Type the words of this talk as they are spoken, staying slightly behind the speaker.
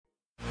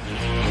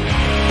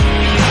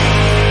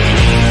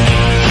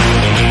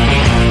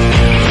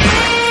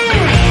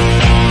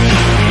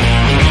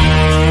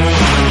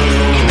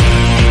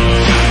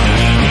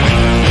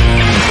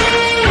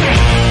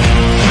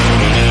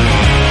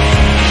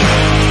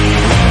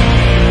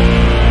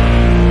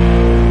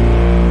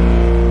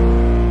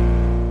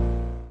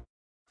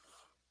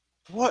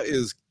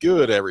is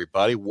good,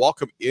 everybody?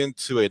 Welcome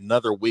into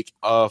another week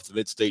of the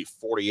Mid-State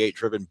 48,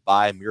 driven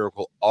by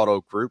Miracle Auto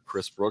Group.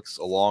 Chris Brooks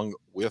along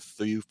with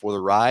you for the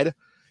ride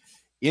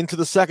into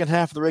the second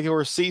half of the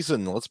regular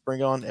season. Let's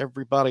bring on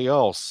everybody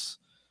else.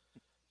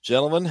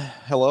 Gentlemen,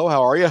 hello.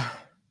 How are you?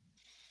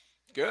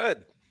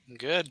 Good.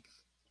 Good.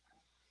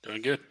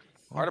 Doing good.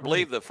 Hard to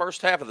believe the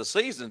first half of the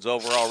season's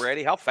over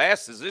already. How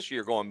fast is this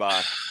year going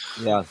by?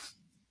 Yeah.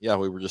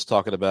 We were just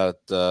talking about,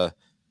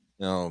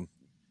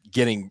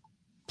 getting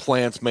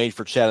plans made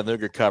for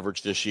Chattanooga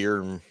coverage this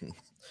year, and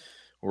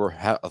we're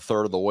a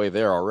third of the way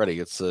there already.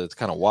 It's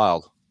kind of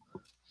wild.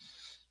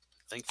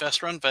 Think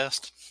fast, run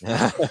fast.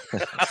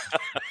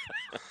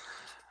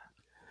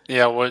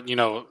 Yeah, well,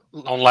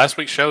 on last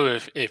week's show,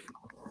 if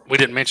we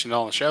didn't mention it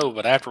on the show,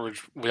 but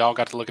afterwards we all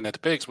got to looking at the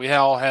picks. We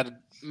all had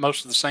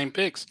most of the same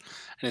picks,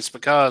 and it's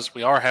because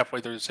we are halfway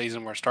through the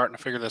season. We're starting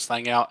to figure this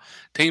thing out.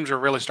 Teams are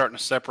really starting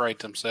to separate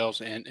themselves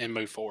and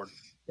move forward.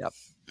 Yep.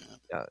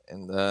 Yeah,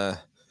 and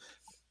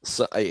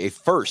so a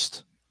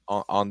first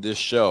on this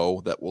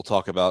show that we'll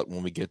talk about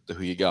when we get to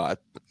who you got,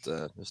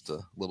 but just a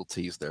little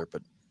tease there,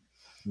 but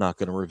not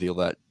going to reveal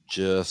that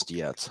just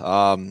yet.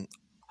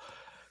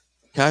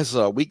 Guys,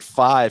 week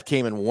 5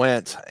 came and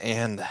went,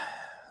 and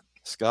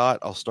Scott,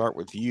 I'll start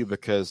with you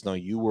because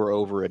you were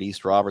over at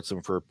East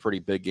Robertson for a pretty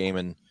big game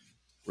in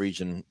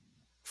Region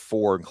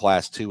 4 in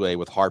Class 2A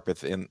with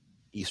Harpeth in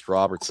East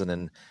Robertson,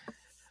 and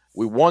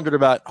we wondered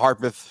about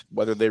Harpeth,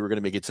 whether they were going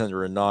to be a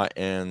contender or not,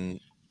 and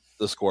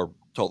the score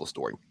told the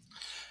story.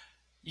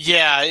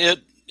 Yeah,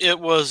 it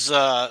was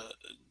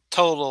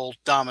total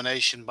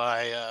domination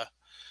by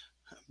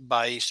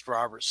East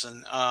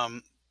Robertson.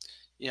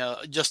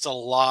 Just a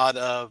lot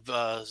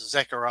of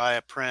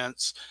Zechariah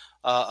Prince,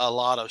 a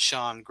lot of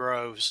Sean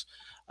Groves.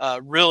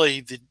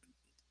 Really,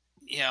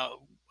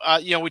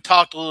 we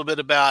talked a little bit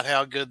about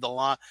how good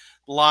the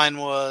line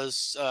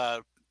was.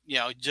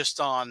 Just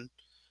on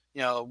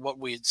what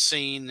we had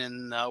seen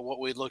and what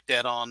we looked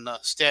at on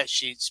stat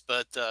sheets,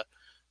 but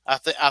I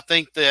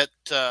think that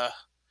the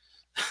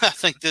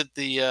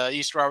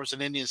East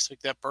Robertson Indians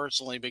took that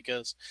personally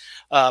because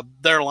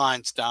their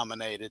lines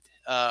dominated.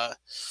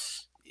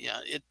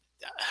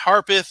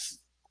 Harpeth,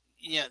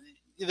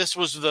 this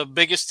was the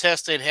biggest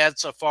test they'd had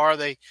so far.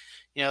 They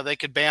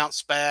could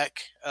bounce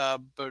back,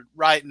 but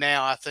right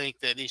now I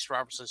think that East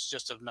Robertson's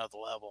just at another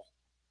level.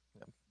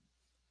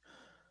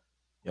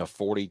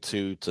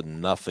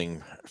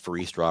 42-0 for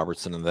East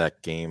Robertson in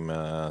that game.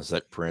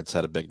 Zach Prince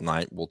had a big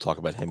night. We'll talk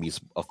about him. He's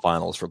a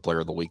finalist for Player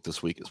of the Week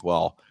this week as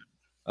well.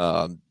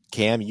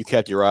 Cam, you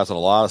kept your eyes on a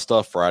lot of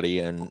stuff Friday,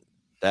 and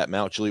that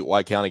Mount Juliet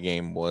White County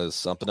game was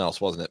something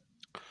else, wasn't it?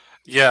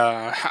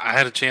 Yeah, I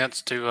had a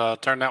chance to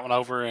turn that one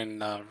over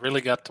and really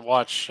got to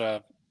watch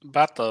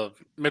about the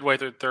midway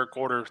through the third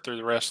quarter through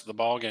the rest of the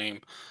ball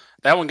game.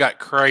 That one got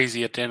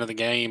crazy at the end of the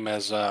game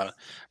as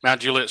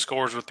Mount Juliet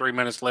scores with 3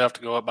 minutes left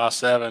to go up by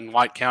 7.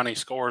 White County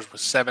scores with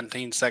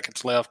 17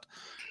 seconds left,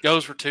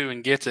 goes for 2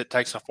 and gets it,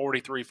 takes a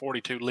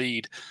 43-42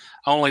 lead,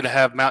 only to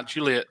have Mount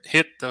Juliet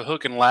hit the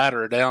hook and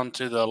ladder down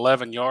to the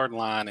 11-yard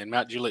line, and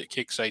Mount Juliet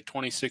kicks a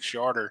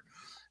 26-yarder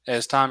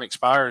as time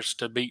expires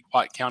to beat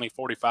White County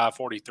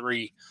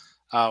 45-43.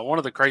 One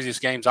of the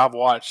craziest games I've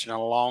watched in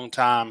a long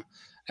time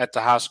at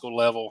the high school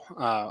level.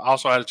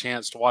 Also had a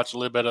chance to watch a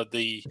little bit of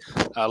the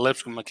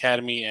Lipscomb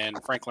Academy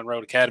and Franklin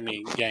Road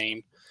Academy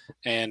game.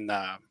 And,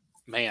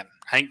 man,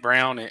 Hank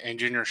Brown and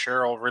Junior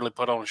Sherrill really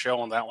put on a show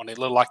on that one. It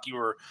looked like you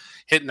were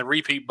hitting the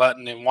repeat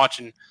button and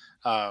watching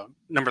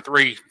number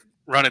 3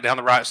 run it down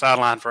the right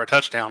sideline for a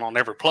touchdown on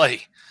every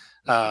play.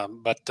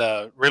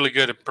 But really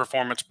good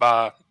performance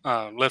by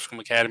Lipscomb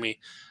Academy.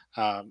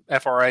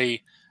 FRA,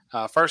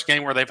 first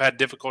game where they've had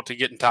difficulty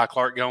getting Ty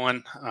Clark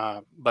going,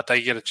 but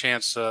they get a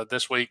chance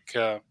this week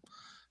to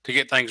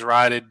get things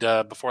righted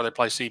before they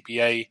play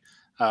CPA.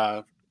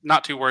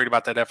 Not too worried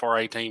about that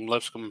FRA team.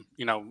 Lipscomb,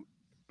 a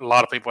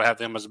lot of people have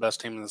them as the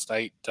best team in the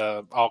state,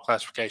 all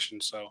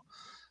classifications. So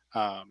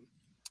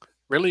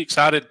really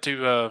excited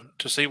to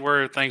see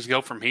where things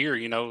go from here.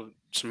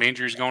 Some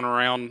injuries going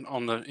around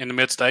in the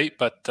mid-state,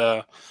 but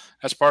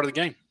that's part of the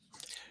game.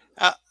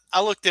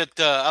 I looked at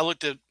a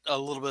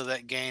little bit of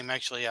that game.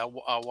 Actually, I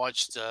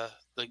watched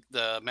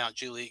the Mount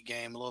Juliet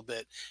game a little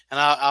bit, and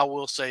I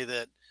will say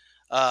that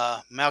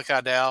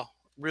Malachi Dow,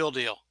 real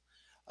deal.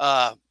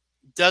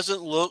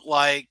 Doesn't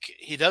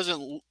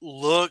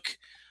look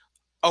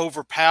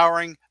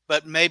overpowering,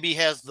 but maybe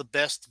has the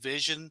best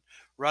vision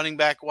running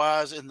back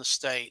wise in the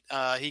state.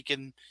 He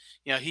can.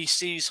 He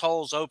sees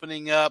holes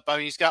opening up. I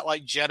mean, he's got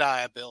like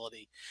Jedi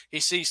ability. He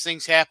sees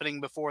things happening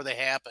before they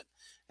happen.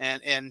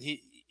 And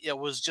it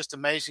was just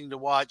amazing to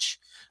watch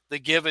the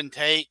give and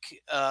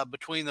take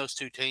between those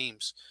two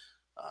teams.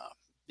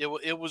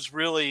 It was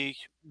really,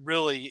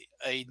 really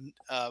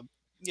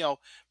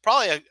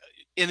probably an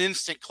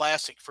instant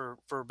classic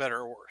for better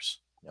or worse.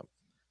 Yep.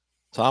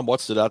 Tom,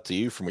 what stood out to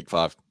you from week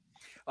 5?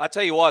 I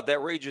tell you what,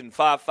 that Region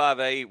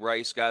 5-5A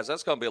race, guys,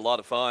 that's going to be a lot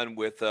of fun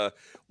with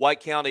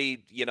White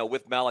County,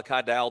 with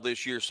Malachi Dowell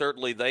this year.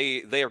 Certainly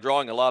they are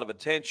drawing a lot of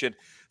attention.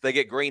 They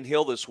get Green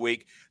Hill this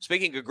week.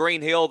 Speaking of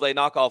Green Hill, they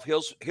knock off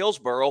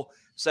Hillsboro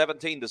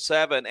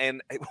 17-7.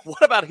 And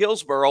what about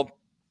Hillsboro?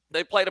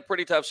 They played a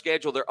pretty tough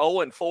schedule. They're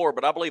 0-4,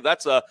 but I believe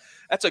that's a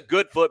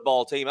good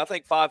football team. I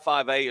think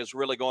 5-5A is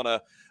really going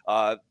to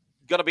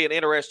be an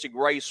interesting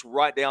race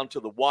right down to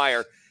the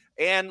wire.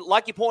 And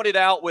like you pointed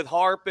out with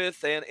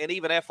Harpeth and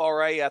even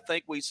FRA, I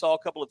think we saw a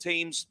couple of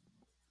teams,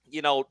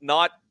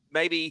 not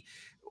maybe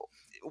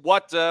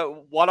what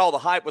all the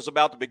hype was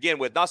about to begin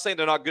with. Not saying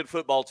they're not good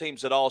football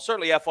teams at all.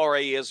 Certainly FRA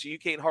is. You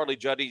can't hardly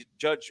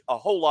judge a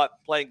whole lot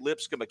playing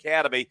Lipscomb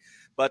Academy.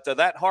 But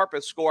that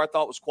Harpeth score I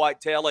thought was quite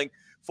telling.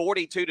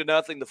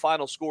 42-0, the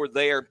final score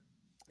there.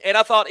 And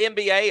I thought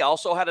MBA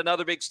also had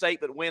another big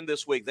statement win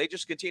this week. They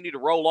just continue to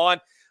roll on.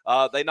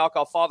 They knock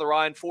off Father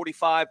Ryan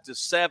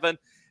 45-7.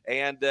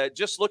 And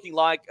just looking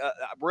like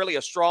really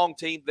a strong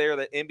team there,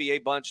 that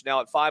NBA bunch now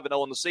at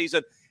 5-0 in the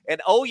season. And,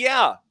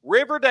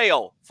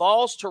 Riverdale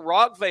falls to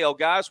Rockvale.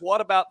 Guys,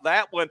 what about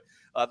that one?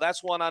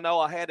 That's one I know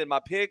I had in my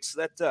picks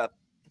that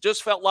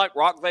just felt like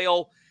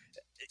Rockvale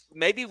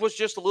maybe was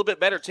just a little bit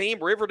better team.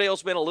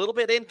 Riverdale's been a little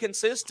bit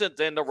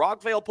inconsistent, and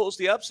Rockvale pulls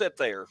the upset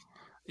there.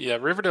 Yeah,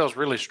 Riverdale's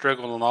really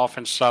struggled on the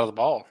offensive side of the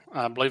ball.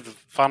 I believe the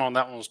final on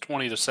that one was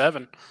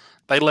 20-7.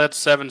 They led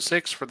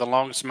 7-6 for the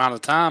longest amount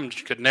of time.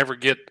 Just could never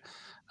get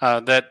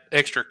that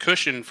extra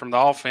cushion from the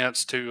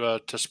offense to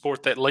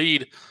support that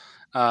lead.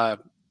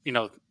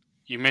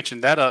 You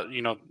mentioned that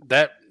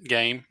that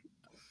game.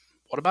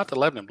 What about the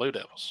Lebanon Blue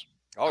Devils?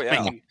 Oh yeah,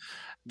 I mean,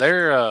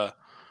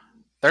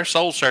 they're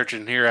soul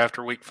searching here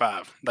after week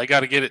 5. They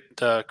got to get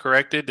it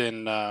corrected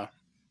and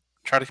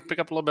try to pick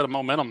up a little bit of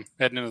momentum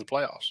heading into the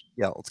playoffs.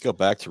 Yeah, let's go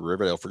back to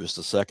Riverdale for just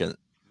a second.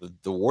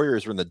 The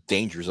Warriors are in the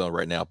danger zone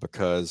right now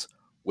because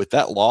with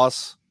that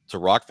loss to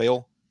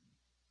Rockvale,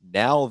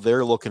 now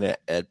they're looking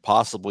at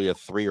possibly a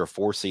 3 or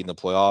 4 seed in the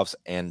playoffs,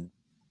 and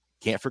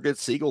can't forget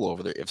Siegel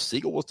over there. If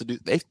Siegel was to do,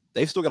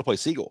 they've still got to play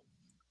Siegel.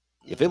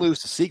 If they lose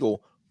to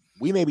Siegel,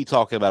 we may be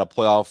talking about a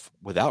playoff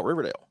without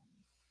Riverdale.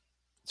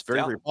 It's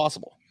very, very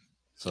possible.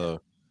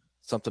 So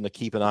something to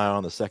keep an eye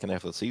on the second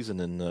half of the season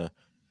in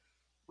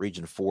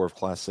Region 4 of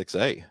Class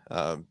 6A.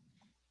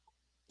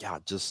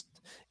 Just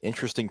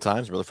interesting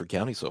times in Rutherford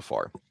County so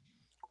far.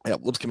 Yeah,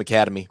 Lipscomb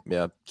Academy,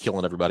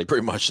 killing everybody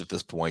pretty much at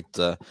this point.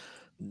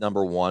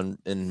 Number 1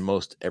 in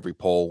most every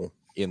poll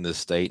in this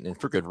state, and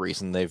for good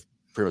reason. They've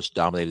pretty much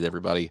dominated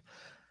everybody.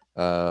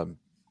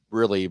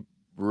 Really,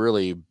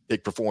 really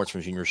big performance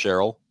from Junior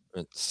Sherrill.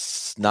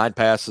 It's 9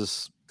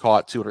 passes,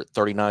 caught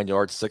 239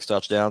 yards, 6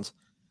 touchdowns.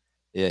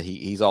 Yeah,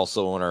 he's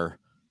also on our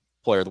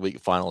Player of the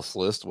Week finalist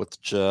list,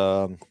 which,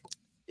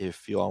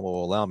 if you all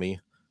will allow me,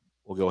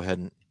 we'll go ahead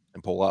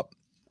and pull up.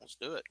 Let's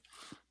do it.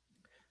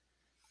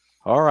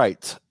 All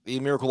right. The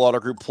Miracle Auto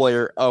Group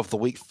Player of the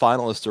Week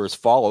finalists are as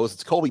follows.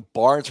 It's Colby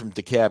Barnes from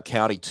DeKalb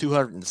County,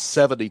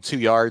 272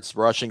 yards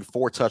rushing,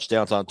 4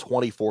 touchdowns on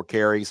 24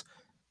 carries.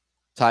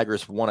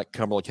 Tigers won at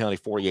Cumberland County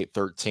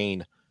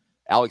 48-13.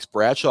 Alex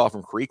Bradshaw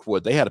from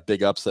Creekwood, they had a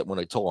big upset when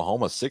they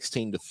Tullahoma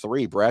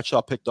 16-3.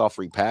 Bradshaw picked off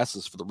 3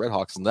 passes for the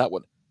Redhawks in that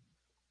one.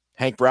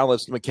 Hank Brown,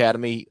 Lipscomb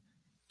Academy,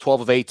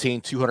 12 of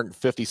 18,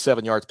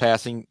 257 yards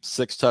passing,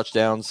 6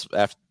 touchdowns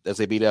as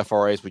they beat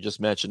FRA, as we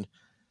just mentioned.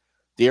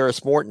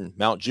 Dearest Morton,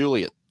 Mount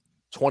Juliet,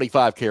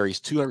 25 carries,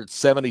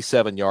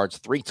 277 yards,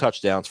 3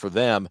 touchdowns for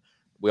them.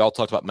 We all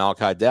talked about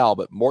Malachi Dowell,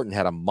 but Morton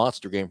had a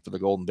monster game for the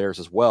Golden Bears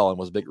as well and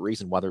was a big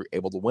reason why they were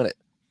able to win it.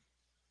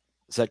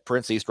 Zach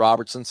Prince, East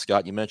Robertson,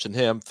 Scott, you mentioned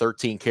him,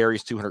 13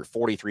 carries,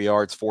 243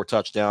 yards, 4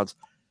 touchdowns.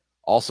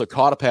 Also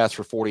caught a pass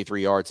for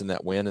 43 yards in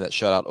that win and that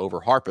shutout over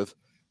Harpeth.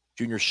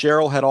 Junior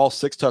Sherrill had all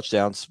 6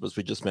 touchdowns, as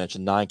we just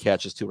mentioned, 9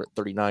 catches,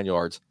 239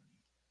 yards.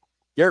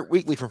 Garrett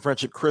Wheatley from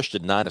Friendship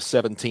Christian, 9 of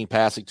 17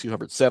 passing,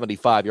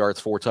 275 yards,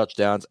 4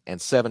 touchdowns, and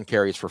 7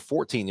 carries for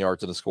 14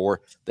 yards in the score.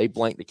 They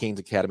blanked the Kings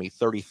Academy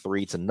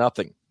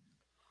 33-0.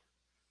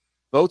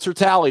 Votes are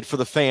tallied for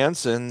the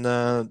fans, and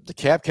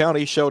DeKalb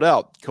County showed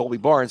out. Colby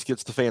Barnes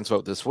gets the fans'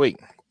 vote this week.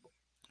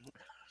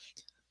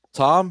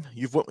 Tom,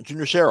 you've went with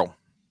Junior Sherrill.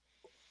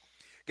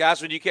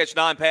 Guys, when you catch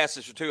 9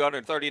 passes for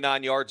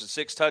 239 yards and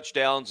 6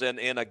 touchdowns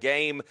in a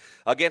game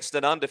against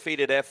an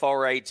undefeated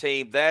FRA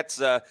team, that's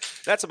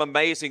some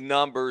amazing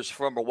numbers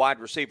from a wide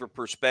receiver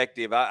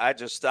perspective. I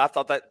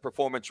thought that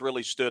performance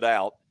really stood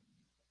out.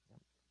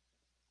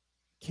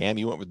 Cam,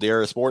 you went with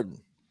Darius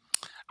Morton.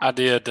 I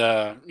did.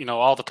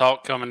 All the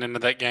talk coming into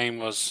that game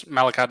was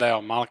Malachi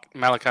Dowell.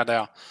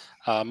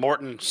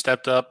 Morton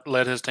stepped up,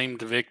 led his team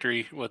to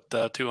victory with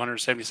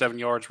 277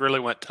 yards, really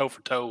went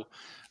toe-for-toe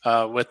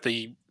with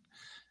the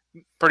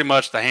pretty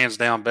much the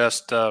hands-down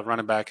best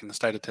running back in the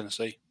state of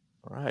Tennessee.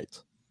 All right.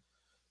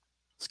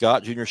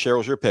 Scott, Junior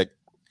Sherrill's your pick.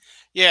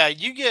 Yeah,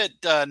 you get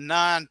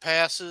 9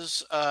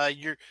 passes.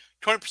 You're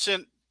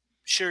 20%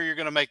 sure you're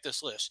going to make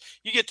this list.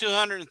 You get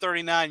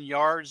 239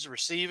 yards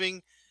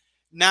receiving.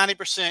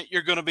 90%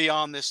 you're going to be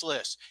on this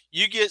list.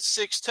 You get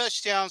 6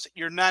 touchdowns,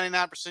 you're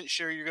 99%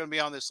 sure you're going to be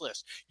on this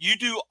list. You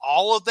do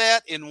all of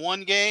that in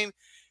one game,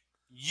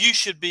 you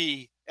should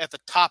be at the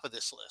top of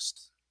this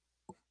list.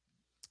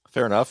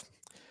 Fair enough.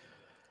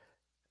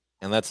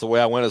 And that's the way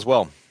I went as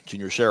well.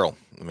 Junior Sherrill.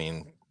 I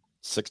mean,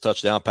 6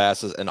 touchdown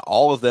passes, and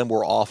all of them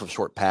were off of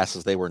short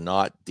passes. They were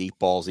not deep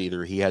balls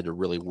either. He had to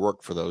really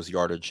work for those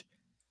yardage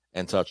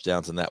and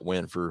touchdowns in that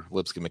win for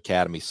Lipscomb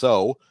Academy.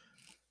 So,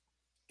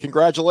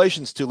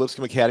 congratulations to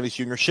Lipscomb Academy's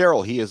Junior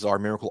Sherrill. He is our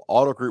Miracle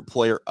Auto Group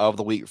Player of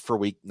the Week for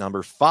week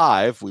number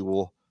 5. We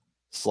will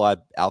slide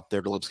out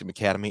there to Lipscomb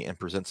Academy and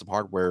present some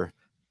hardware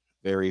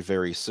very,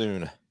 very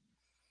soon.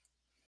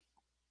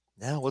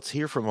 Now let's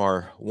hear from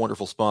our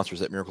wonderful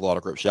sponsors at Miracle Auto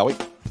Group, shall we?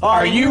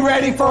 Are you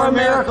ready for a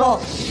miracle?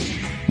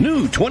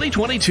 New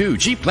 2022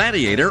 Jeep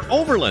Gladiator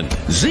Overland.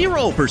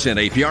 0%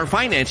 APR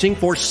financing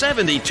for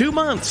 72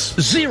 months.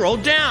 0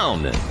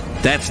 down.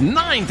 That's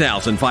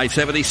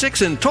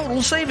 $9,576 in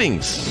total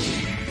savings.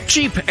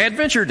 Jeep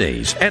Adventure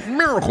Days at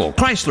Miracle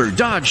Chrysler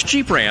Dodge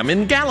Jeep Ram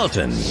in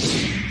Gallatin.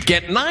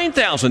 Get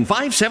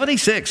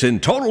 $9,576 in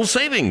total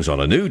savings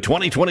on a new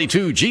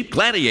 2022 Jeep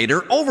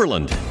Gladiator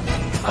Overland.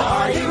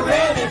 Are you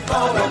ready for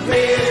a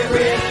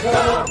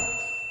miracle?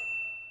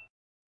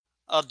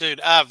 Oh, dude,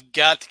 I've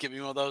got to get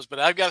me one of those, but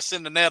I've got to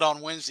send the net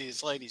on Wednesday.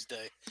 It's Ladies'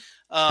 Day.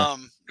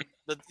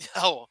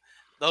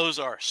 Those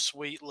are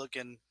sweet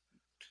looking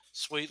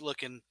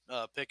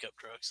pickup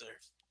trucks there.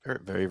 Very,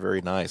 very,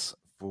 very nice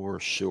for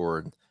sure.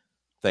 And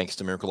thanks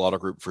to Miracle Auto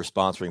Group for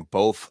sponsoring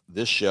both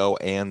this show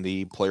and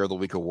the Player of the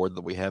Week award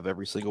that we have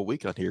every single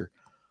week on here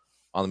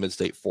on the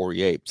Mid-State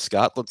 48.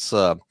 Scott, let's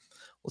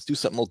do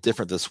something a little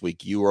different this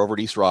week. You were over at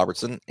East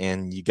Robertson,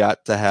 and you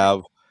got to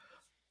have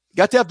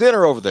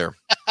dinner over there.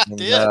 I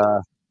did.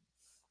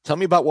 Tell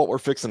me about what we're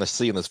fixing to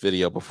see in this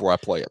video before I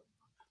play it.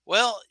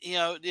 Well,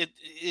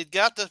 it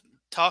got to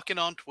talking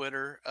on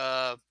Twitter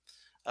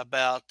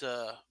about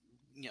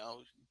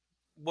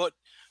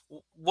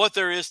what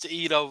there is to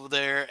eat over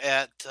there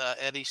at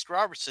East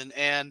Robertson,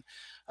 and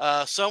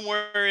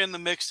somewhere in the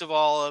mix of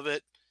all of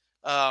it,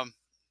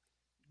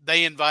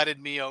 they invited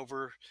me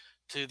over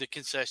to the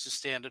concession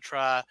stand to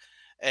try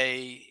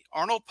a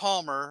Arnold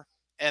Palmer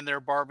and their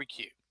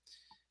barbecue.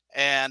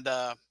 And,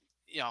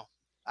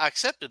 I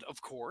accepted,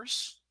 of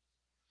course.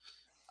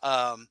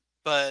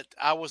 But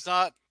I was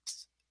not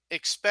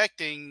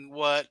expecting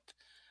what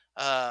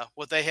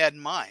they had in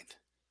mind.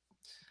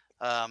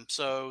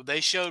 So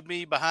they showed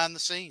me behind the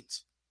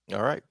scenes.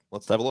 All right,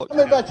 let's have a look. Tell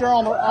me about your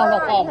Arnold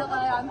Palmer. Hello,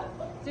 I'm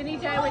Jenny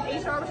J with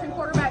East Robertson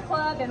Quarterback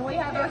Club, and we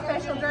have our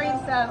special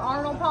drinks,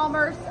 Arnold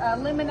Palmer's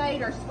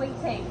lemonade or sweet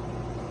tea.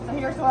 So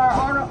here's what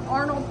our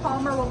Arnold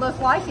Palmer will look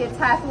like. It's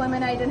half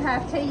lemonade and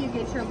half tea. You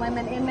get your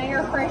lemon in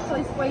there,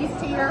 freshly squeezed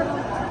here.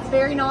 It's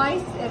very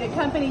nice. It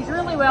accompanies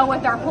really well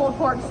with our pulled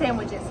pork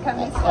sandwiches.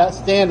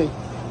 Outstanding.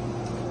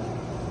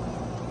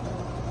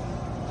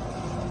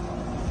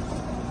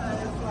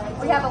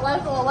 We have a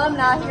local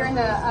alumni here in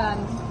the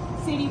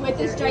city with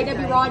us,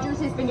 J.W. Rogers,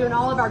 who's been doing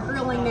all of our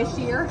grilling this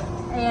year.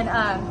 And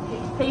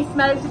he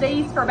smoked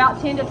these for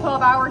about 10 to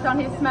 12 hours on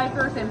his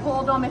smokers and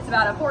pulled them. It's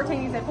about a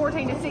 14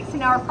 to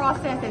 16 hour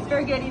process. It's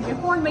very good. He's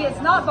informed me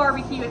it's not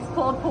barbecue, it's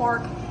pulled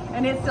pork,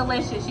 and it's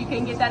delicious. You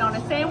can get that on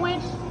a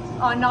sandwich,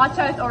 on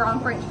nachos, or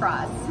on French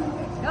fries.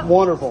 Yep.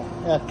 Wonderful.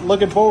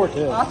 Looking forward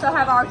to it. We also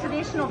have our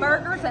traditional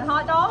burgers and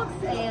hot dogs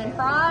and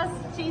fries,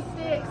 cheese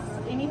sticks,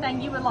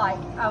 anything you would like.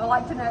 I would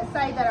like to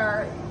say that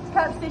our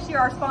cups this year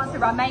are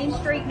sponsored by Main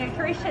Street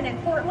Nutrition in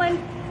Portland.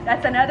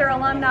 That's another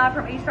alumni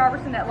from East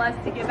Robertson that loves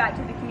to give back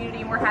to the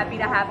community, and we're happy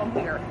to have them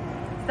here.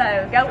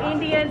 So go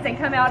Indians and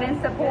come out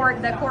and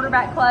support the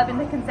Quarterback Club and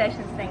the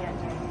concession stand.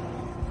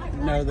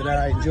 Know that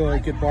I enjoy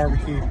good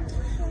barbecue.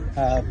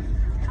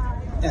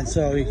 And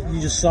so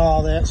you just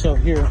saw that. So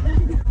here's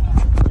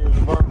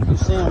a barbecue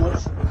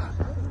sandwich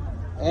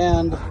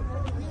and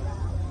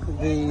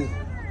the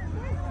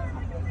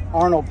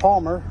Arnold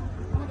Palmer.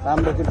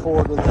 I'm looking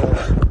forward to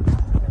this.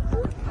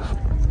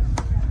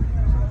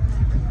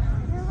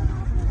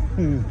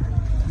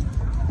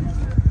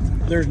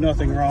 There's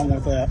nothing wrong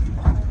with that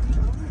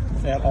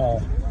at all.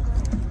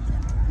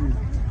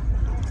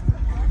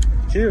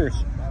 Cheers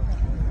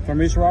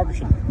from East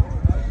Robertson.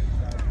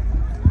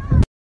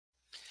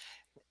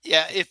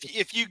 Yeah,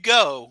 if you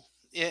go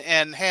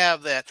and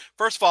have that,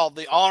 first of all,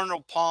 the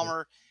Arnold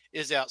Palmer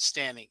is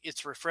outstanding.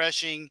 It's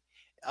refreshing.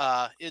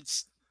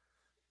 It's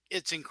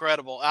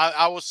incredible.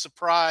 I was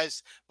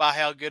surprised by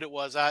how good it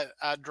was. I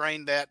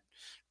drained that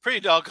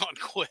pretty doggone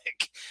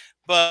quick.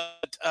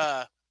 But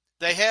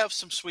they have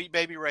some Sweet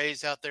Baby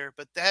Rays out there,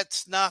 but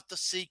that's not the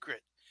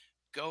secret.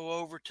 Go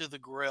over to the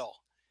grill.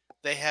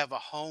 They have a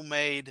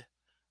homemade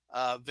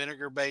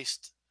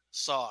vinegar-based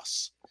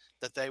sauce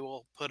that they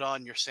will put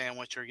on your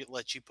sandwich or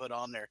let you put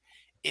on there.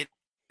 It's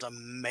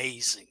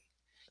amazing.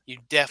 You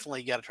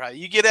definitely got to try it.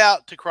 You get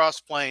out to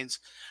Cross Plains,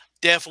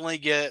 definitely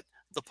get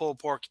the pulled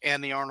pork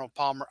and the Arnold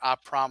Palmer. I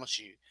promise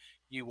you,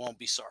 you won't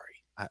be sorry.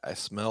 I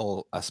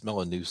smell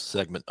a new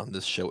segment on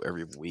this show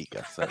every week,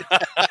 I think.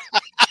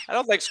 I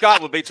don't think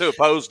Scott would be too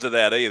opposed to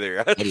that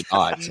either. Maybe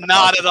not.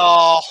 Not at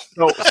all.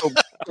 So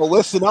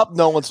listen up,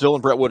 Nolensville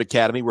and Brentwood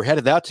Academy. We're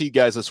headed out to you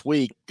guys this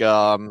week.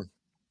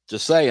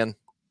 Just saying.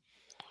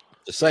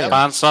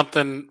 Find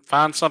something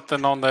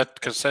on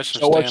that concession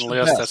Show us stand your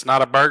list best. that's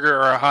not a burger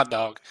or a hot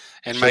dog,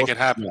 and make it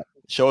happen.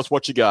 Show us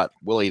what you got.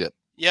 We'll eat it.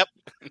 Yep.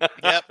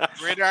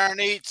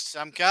 Gridiron eats.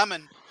 I'm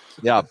coming.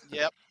 Yeah.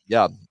 Yep.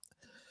 Yeah.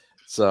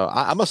 So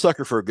I'm a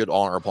sucker for a good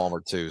honor Palmer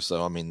too.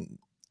 So I mean,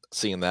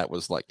 seeing that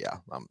was like, yeah,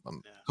 I'm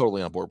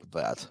totally on board with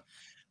that.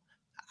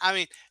 I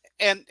mean,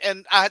 and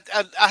I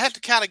have to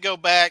kind of go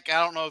back.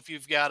 I don't know if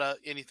you've got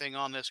anything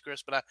on this,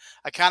 Chris, but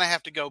I kind of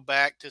have to go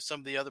back to some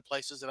of the other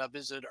places that I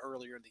visited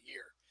earlier in the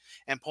year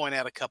and point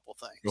out a couple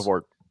things. Go for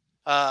it.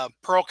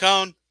 Pearl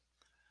Cone,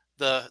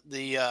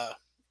 the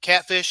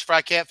catfish,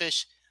 fried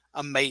catfish,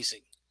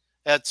 amazing.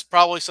 That's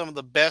probably some of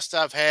the best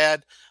I've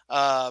had.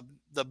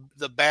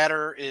 The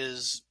batter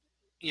is,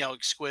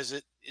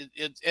 exquisite.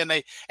 And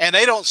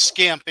they don't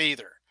skimp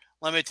either.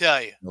 Let me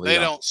tell you, they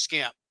don't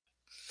skimp.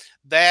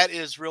 That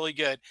is really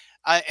good.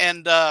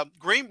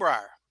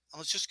 Greenbrier,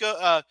 let's just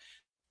go.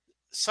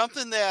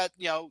 Something that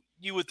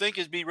you would think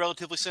would be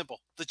relatively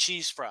simple: the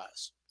cheese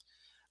fries.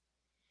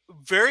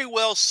 Very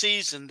well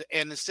seasoned,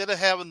 and instead of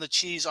having the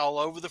cheese all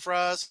over the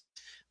fries,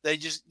 they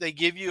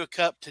give you a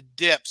cup to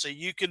dip, so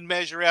you can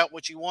measure out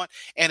what you want,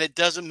 and it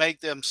doesn't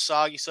make them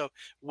soggy. So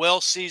well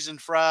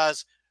seasoned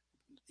fries,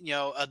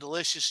 a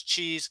delicious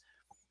cheese.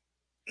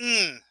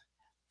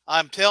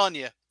 I'm telling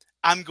you,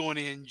 I'm going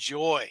to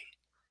enjoy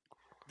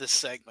this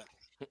segment.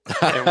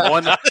 And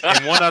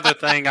one other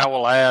thing I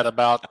will add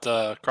about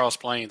Cross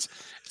Plains,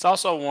 it's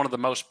also one of the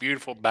most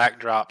beautiful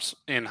backdrops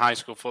in high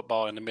school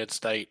football in the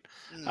mid-state.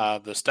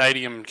 The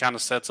stadium kind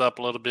of sets up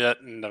a little bit,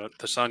 and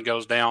the sun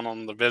goes down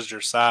on the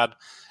visitor side.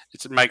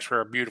 It makes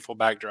for a beautiful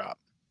backdrop.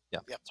 Yeah,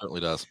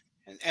 certainly does.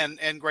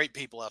 And great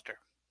people out there.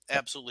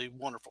 Absolutely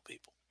wonderful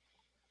people.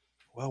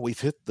 Well, we've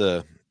hit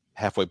the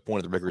halfway point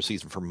of the regular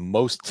season for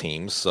most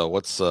teams, so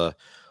let's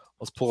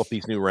pull up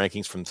these new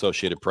rankings from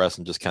Associated Press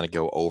and just kind of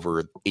go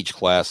over each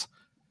class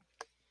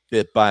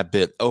bit by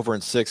bit. Over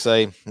in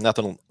 6A,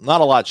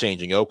 not a lot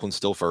changing. Oakland's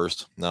still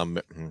first.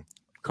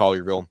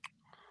 Collierville,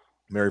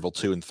 Maryville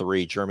 2 and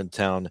 3.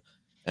 Germantown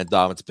and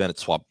Dobbins Bennett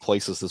swapped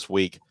places this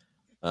week.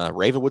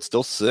 Ravenwood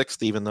still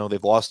 6th, even though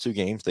they've lost 2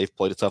 games. They've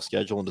played a tough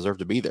schedule and deserve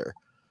to be there.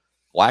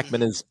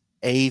 Blackman is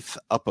 8th,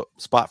 up a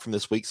spot from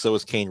this week. So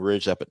is Cane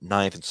Ridge up at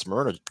 9th, and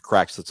Smyrna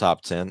cracks the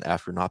top 10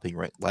 after not being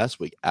ranked last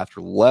week after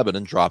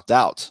Lebanon dropped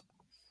out.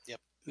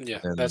 Yeah,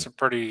 that's a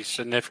pretty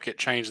significant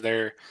change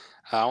there.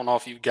 I don't know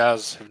if you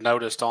guys have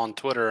noticed on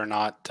Twitter or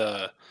not.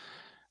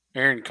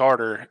 Aaron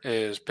Carter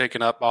is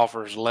picking up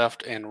offers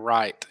left and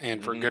right,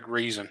 and for good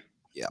reason.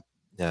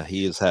 Yeah,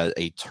 he has had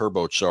a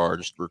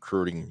turbocharged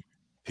recruiting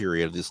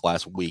period this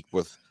last week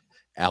with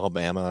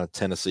Alabama,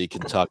 Tennessee,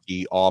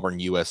 Kentucky, Auburn,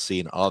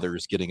 USC, and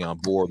others getting on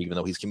board. Even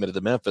though he's committed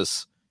to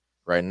Memphis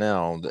right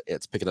now,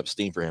 it's picking up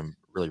steam for him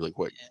really, really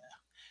quick.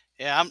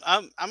 Yeah,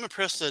 I'm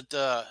impressed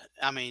that.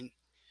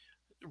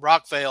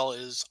 Rockvale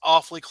is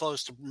awfully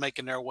close to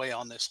making their way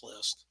on this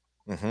list.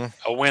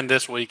 A win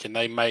this week, and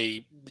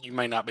you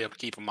may not be able to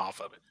keep them off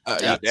of it.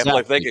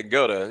 Definitely, if they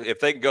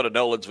can go to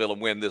Nolensville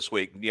and win this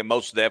week,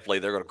 most definitely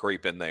they're going to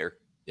creep in there.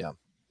 Yeah,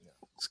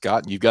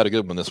 Scott, you've got a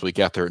good one this week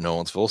out there at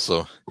Nolensville.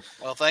 So,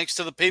 well, thanks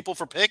to the people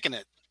for picking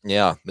it.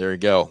 Yeah, there you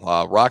go.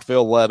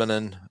 Rockville,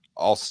 Lebanon,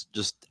 also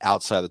just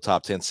outside the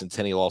top 10.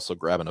 Centennial also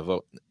grabbing a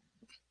vote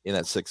in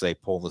that 6A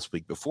poll this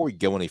week. Before we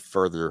go any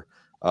further,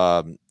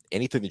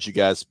 anything that you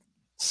guys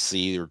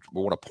see or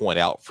want to point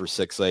out for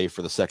 6A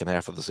for the second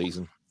half of the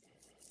season?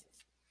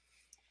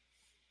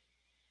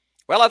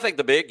 Well, I think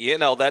the big,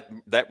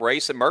 that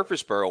race in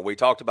Murfreesboro, we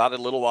talked about it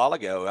a little while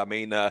ago. I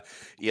mean,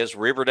 is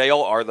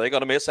Riverdale, are they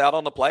going to miss out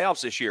on the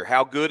playoffs this year?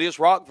 How good is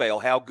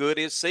Rockvale? How good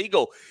is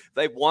Siegel?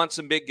 They've won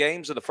some big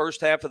games in the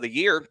first half of the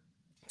year.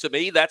 To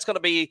me, that's going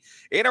to be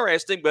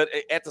interesting. But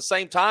at the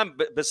same time,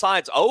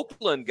 besides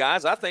Oakland,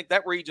 guys, I think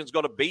that region's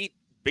going to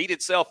beat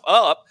itself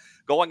up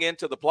going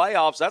into the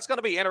playoffs. That's going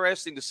to be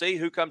interesting to see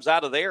who comes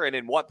out of there and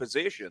in what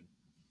position.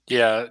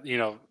 Yeah,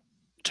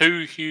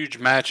 2 huge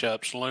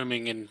matchups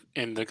looming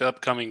in the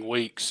upcoming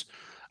weeks.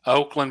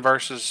 Oakland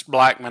versus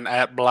Blackman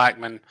at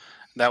Blackman.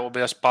 That will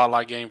be a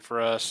spotlight game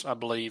for us, I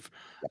believe.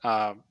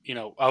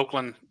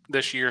 Oakland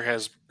this year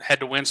has had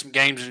to win some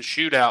games in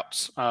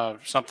shootouts,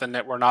 something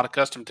that we're not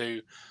accustomed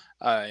to.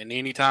 And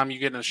anytime you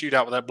get in a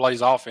shootout with that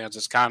Blaze offense,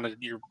 it's kind of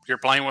you're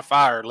playing with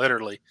fire,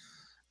 literally.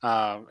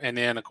 And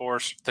then, of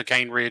course, the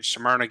Cane Ridge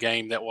Smyrna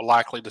game that will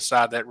likely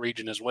decide that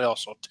region as well.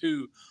 So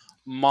 2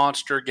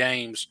 monster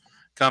games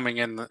coming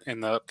in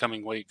the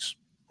upcoming weeks.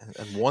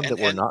 And one that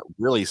we're not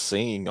really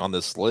seeing on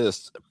this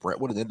list,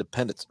 Brentwood and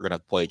Independence are going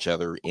to play each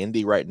other.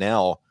 Indy right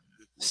now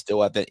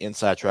still at that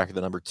inside track of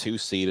the number 2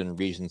 seed in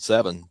Region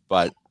 7,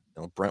 but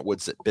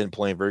Brentwood's been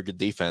playing very good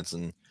defense,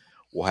 and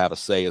we'll have a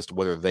say as to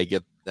whether they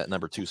get that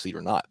number 2 seed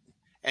or not.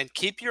 And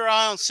keep your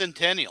eye on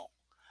Centennial.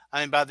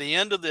 I mean, by the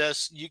end of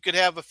this, you could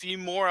have a few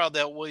more out of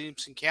that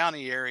Williamson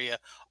County area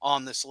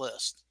on this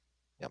list.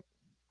 Yep.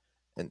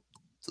 And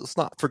let's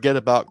not forget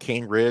about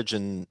Cane Ridge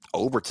and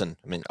Overton.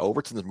 I mean,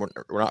 Overton,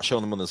 we're not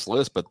showing them on this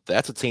list, but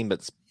that's a team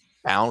that's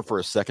bound for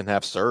a second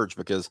half surge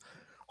because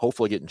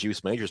hopefully getting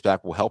Juice Majors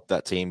back will help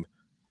that team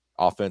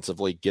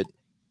offensively get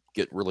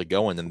really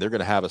going, and they're going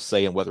to have a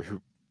say in whether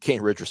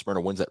Cane Ridge or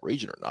Smyrna wins that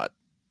region or not.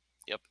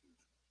 Yep.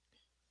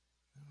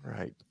 All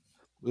right.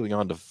 Moving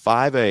on to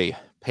 5A.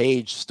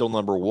 Page still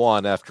number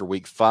 1 after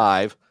week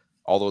 5,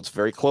 although it's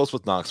very close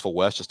with Knoxville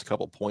West, just a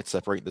couple points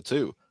separating the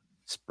two.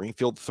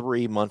 Springfield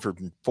 3, Munford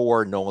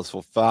 4,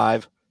 Nolensville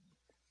 5.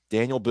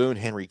 Daniel Boone,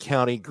 Henry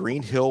County,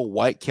 Green Hill,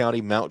 White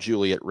County, Mount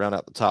Juliet round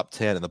out the top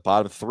 10, and the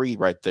bottom 3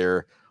 right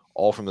there,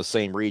 all from the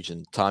same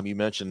region. Tom, you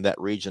mentioned that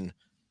region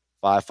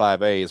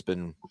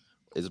 5A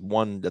is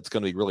one that's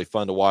going to be really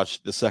fun to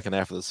watch the second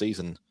half of the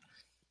season.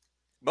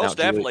 Most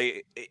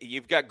definitely.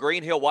 You've got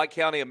Green Hill, White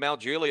County, and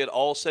Mount Juliet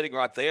all sitting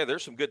right there.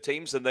 There's some good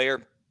teams in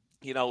there.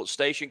 You know,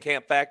 Station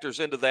Camp factors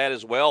into that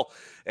as well.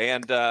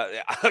 And,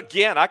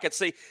 again, I could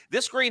see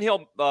this Green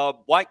Hill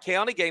White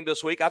County game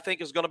this week, I think,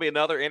 is going to be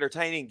another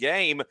entertaining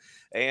game.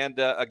 And,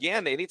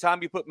 again,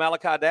 anytime you put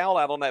Malachi Dowell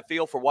out on that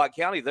field for White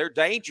County, they're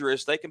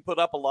dangerous. They can put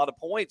up a lot of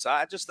points.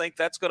 I just think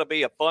that's going to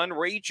be a fun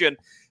region.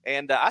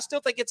 And I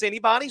still think it's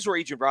anybody's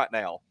region right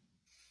now.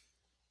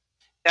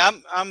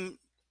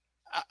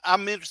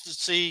 I'm interested to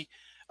see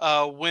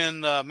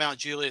when Mount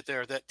Juliet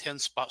there, that 10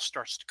 spot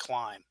starts to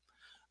climb.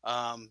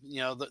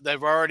 You know,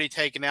 they've already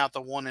taken out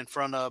the one in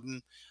front of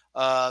them.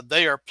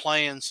 They are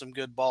playing some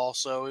good ball,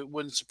 so it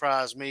wouldn't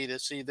surprise me to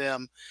see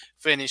them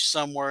finish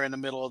somewhere in the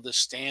middle of this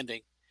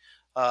standing.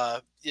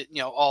 You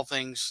know, all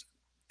things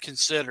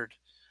considered,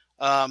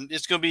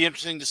 it's going to be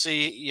interesting to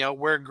see, you know,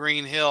 where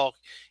Green Hill.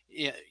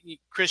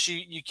 Chris,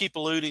 you keep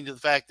alluding to the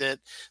fact that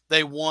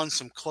they won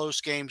some close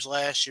games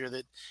last year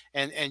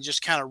and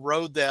just kind of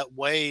rode that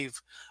wave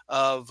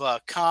of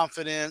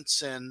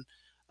confidence and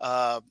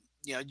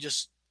you know,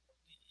 just,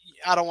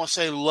 I don't want to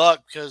say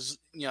luck because,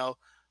 you know,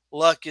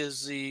 luck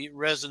is the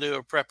residue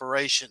of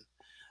preparation.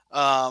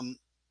 But,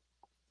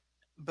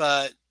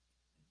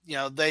 you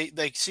know,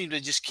 they seem to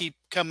just keep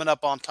coming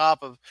up on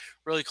top of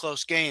really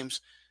close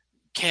games.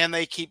 Can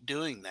they keep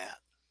doing that?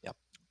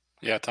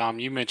 Yeah, Tom,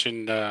 you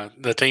mentioned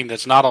the team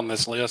that's not on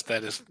this list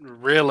that is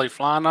really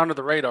flying under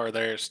the radar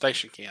there is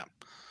Station Camp,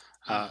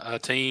 a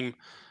team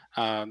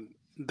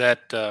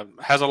that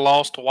has a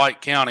loss to White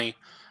County,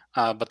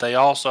 but they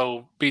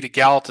also beat a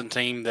Gallatin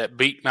team that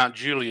beat Mount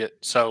Juliet.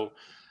 So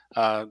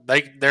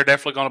they're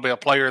definitely going to be a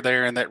player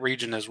there in that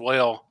region as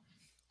well.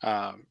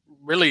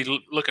 Really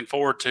looking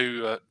forward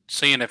to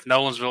seeing if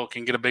Nolensville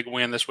can get a big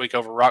win this week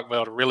over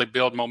Rockville to really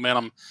build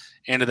momentum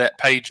into that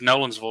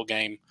Page-Nolensville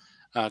game.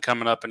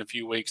 Coming up in a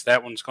few weeks.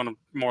 That one's going to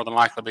more than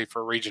likely be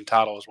for a region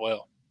title as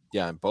well.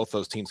 Yeah, and both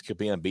those teams could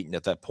be unbeaten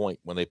at that point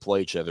when they play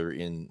each other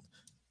in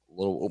a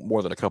little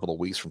more than a couple of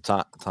weeks from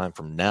time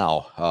from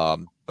now.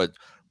 But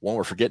one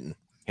we're forgetting,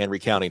 Henry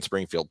County and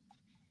Springfield.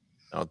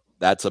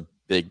 That's a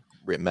big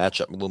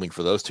matchup looming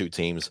for those two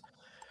teams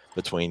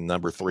between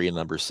number 3 and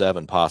number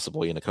 7,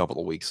 possibly in a couple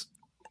of weeks.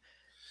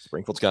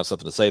 Springfield's got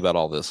something to say about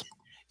all this.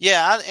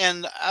 Yeah,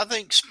 and I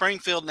think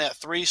Springfield in that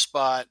 3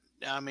 spot,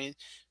 I mean,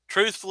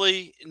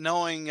 truthfully,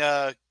 knowing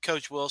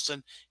Coach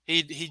Wilson,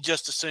 he'd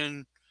just as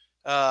soon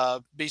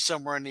be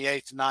somewhere in the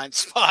 8th, 9th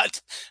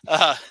spot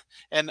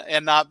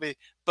and not be.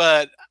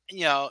 But,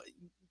 you know,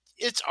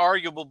 it's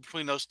arguable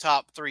between those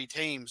top 3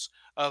 teams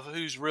of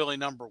who's really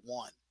number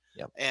 1.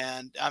 Yep.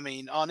 And, I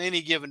mean, on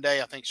any given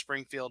day, I think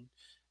Springfield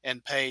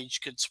and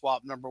Page could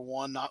swap number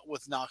 1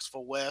 with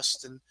Knoxville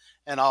West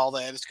and all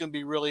that. It's going to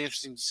be really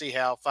interesting to see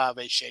how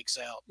 5A shakes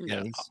out.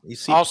 Yeah.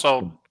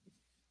 Also,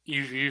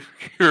 you're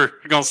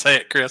going to say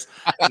it, Chris.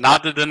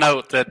 Not to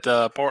denote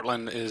that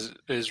Portland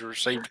is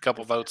received a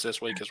couple votes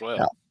this week as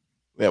well.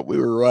 Yeah, we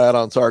were right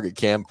on target,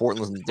 Cam.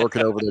 Portland's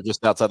lurking over there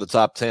just outside the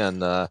top 10.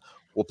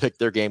 We'll pick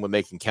their game with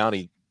Macon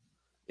County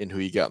in who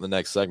you got in the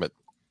next segment.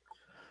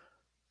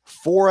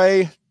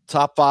 4A,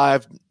 top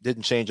 5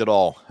 didn't change at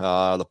all.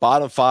 The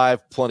bottom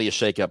 5, plenty of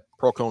shakeup.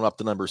 Procone up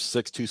to number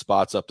 6, 2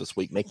 spots up this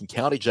week. Macon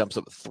County jumps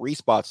up 3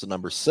 spots to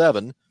number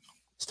 7.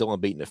 Still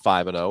unbeaten at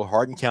 5-0.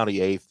 Hardin County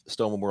 8th,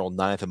 Stone Memorial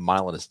 9th, and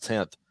Milan is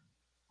 10th.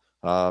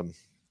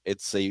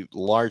 It's a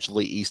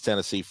largely East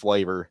Tennessee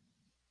flavor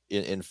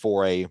in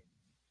 4A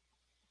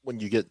when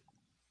you get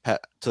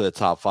to the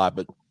top 5.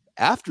 But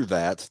after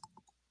that,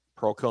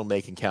 Procone,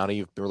 Macon County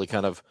have really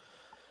kind of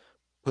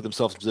put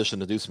themselves in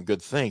position to do some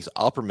good things.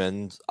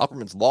 Upperman's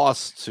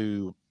loss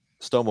to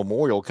Stone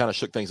Memorial kind of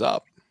shook things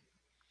up.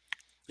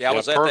 Yeah, I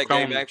was at that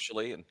game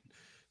actually. And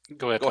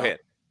go ahead.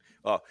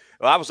 Well,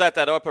 I was at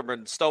that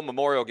Upperman Stone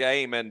Memorial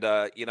game, and,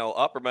 you know,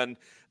 Upperman,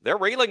 they're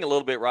reeling a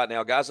little bit right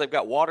now, guys. They've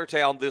got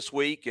Watertown this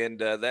week, and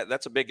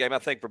that's a big game, I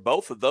think, for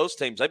both of those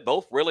teams. They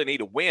both really need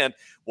a win.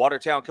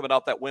 Watertown coming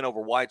off that win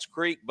over Whites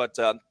Creek. But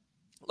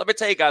let me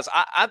tell you, guys,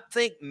 I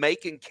think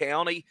Macon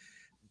County,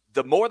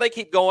 the more they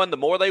keep going, the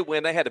more they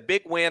win. They had a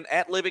big win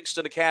at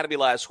Livingston Academy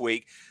last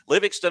week.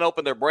 Livingston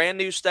opened their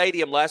brand-new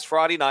stadium last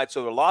Friday night,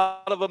 so there's a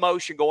lot of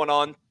emotion going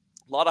on, a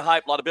lot of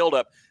hype, a lot of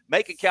buildup.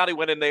 Macon County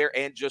went in there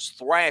and just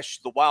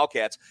thrashed the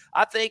Wildcats.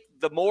 I think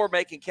the more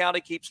Macon County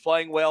keeps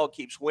playing well,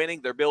 keeps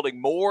winning, they're building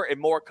more and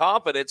more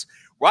confidence.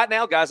 Right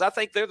now, guys, I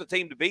think they're the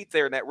team to beat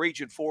there in that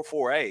Region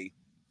 4-4A.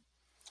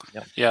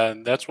 Yeah,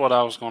 that's what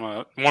I was one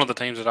of the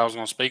teams that I was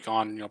going to speak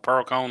on.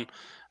 Pearl Cone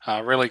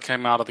really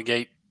came out of the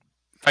gate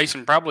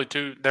facing probably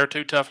their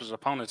two toughest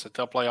opponents that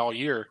they'll play all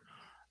year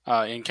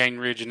in Cane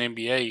Ridge and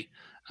NBA,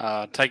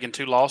 taking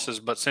 2 losses.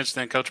 But since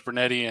then, Coach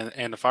Bernetti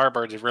and the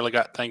Firebirds have really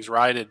got things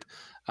righted.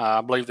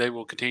 I believe they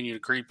will continue to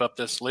creep up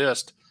this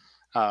list.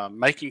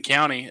 Macon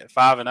County at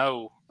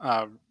 5-0,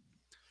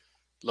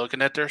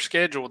 looking at their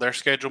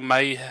schedule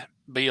may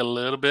be a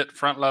little bit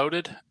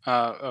front-loaded,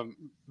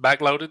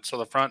 back-loaded, so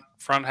the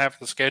front half of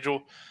the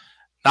schedule,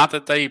 not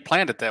that they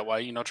planned it that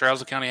way.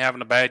 Trousdale County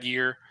having a bad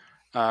year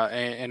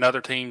and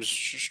other teams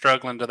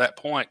struggling to that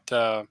point.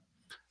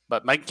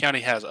 But Macon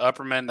County has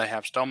Upperman. They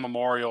have Stone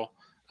Memorial.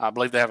 I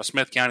believe they have a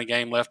Smith County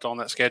game left on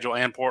that schedule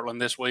and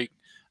Portland this week.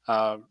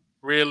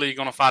 Really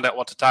going to find out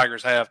what the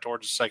Tigers have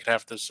towards the second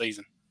half of this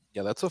season.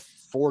 Yeah, that's a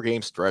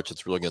 4-game stretch.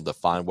 It's really going to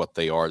define what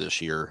they are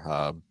this year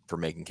for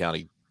Macon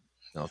County.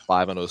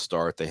 5-0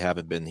 start. They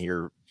haven't been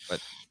here, but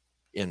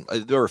they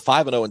were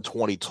 5-0 in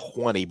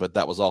 2020, but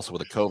that was also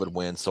with a COVID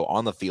win. So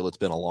on the field, it's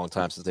been a long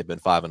time since they've been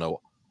 5-0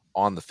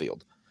 on the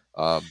field.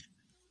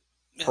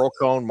 Pearl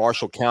Cone,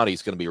 Marshall County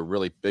is going to be a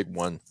really big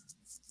one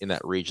in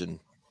that region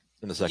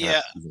in the second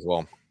half as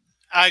well.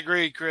 I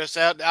agree, Chris.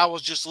 I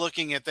was just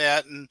looking at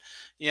that, and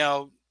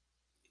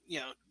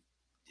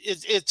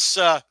it's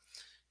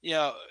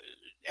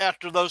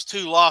after those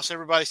 2 losses,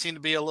 everybody seemed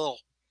to be a little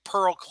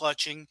pearl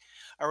clutching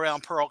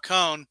around Pearl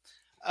Cone.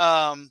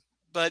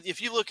 But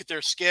if you look at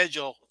their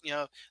schedule,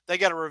 they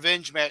got a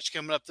revenge match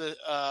coming up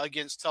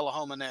against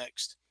Tullahoma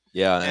next.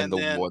 Yeah, and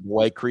the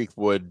way Creek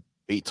would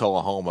beat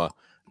Tullahoma,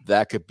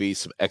 that could be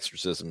some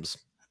exorcisms.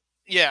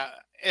 Yeah,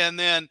 and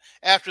then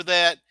after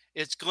that,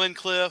 it's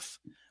Glencliff,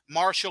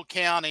 Marshall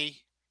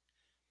County,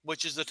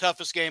 which is the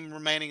toughest game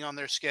remaining on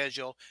their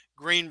schedule,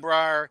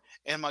 Greenbrier,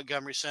 and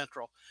Montgomery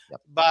Central.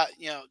 Yep.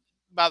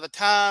 By the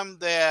time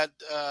that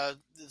the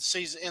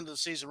end of the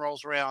season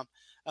rolls around,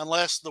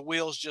 unless the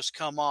wheels just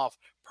come off,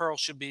 Pearl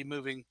should be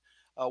moving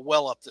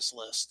well up this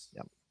list.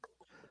 Yep.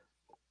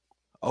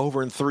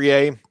 Over in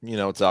 3A,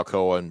 it's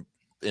Alcoa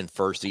in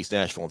first, East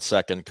Nashville in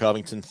second,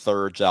 Covington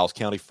third, Giles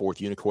County fourth,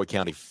 Unicoi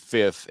County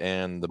fifth,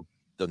 and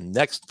the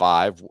next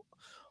 5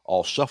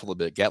 all shuffle a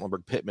bit.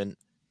 Gatlinburg, Pittman,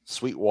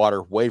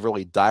 Sweetwater,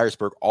 Waverly,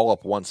 Dyersburg all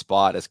up 1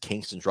 spot as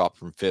Kingston dropped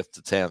from 5th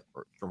to 10th,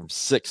 or from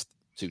 6th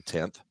to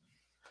 10th.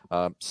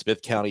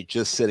 Smith County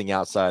just sitting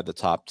outside the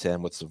top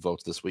 10 with some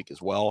votes this week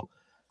as well.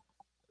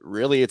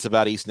 Really, it's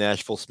about East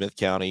Nashville, Smith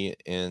County,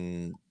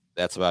 and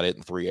that's about it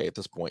in 3A at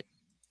this point.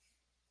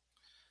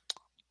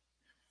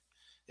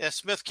 Yeah,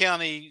 Smith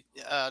County,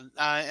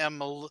 I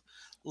am a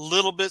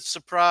little bit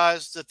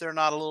surprised that they're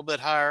not a little bit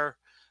higher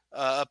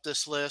up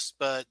this list,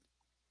 but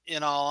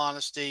in all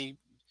honesty,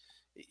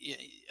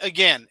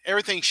 again,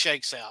 everything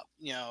shakes out,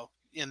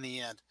 in the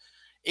end.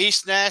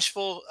 East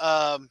Nashville,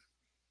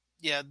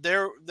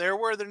 they're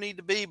where they need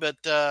to be, but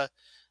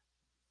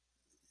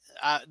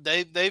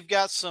they've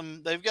got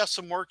some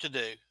work to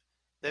do.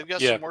 They've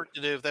got some work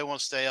to do if they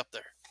want to stay up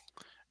there.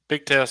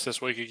 Big test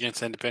this week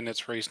against Independence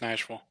for East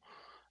Nashville.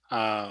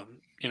 I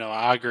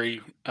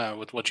agree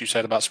with what you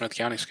said about Smith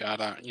County,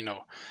 Scott.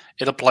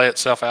 It'll play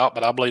itself out,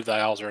 but I believe the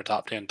Owls are a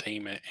top 10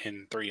 team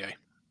in 3A.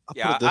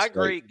 Yeah, I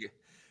agree.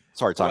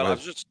 Sorry, Tom. Well, I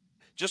was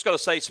just going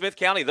to say Smith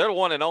County, they're the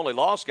one and only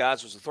loss,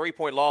 guys. It was a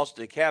 3-point loss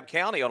to DeKalb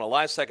County on a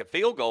last-second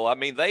field goal. I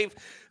mean, they've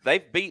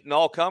beaten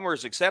all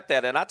comers except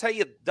that. And I tell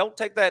you, don't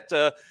take that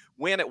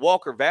win at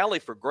Walker Valley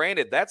for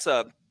granted. That's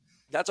a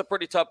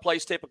pretty tough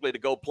place typically to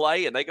go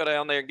play, and they go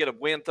down there and get a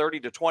win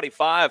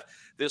 30-25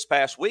 this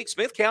past week.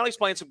 Smith County's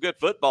playing some good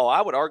football.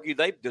 I would argue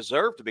they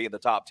deserve to be in the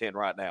top 10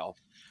 right now.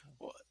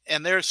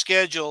 And their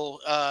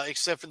schedule,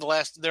 except for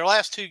their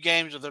last 2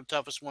 games, are the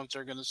toughest ones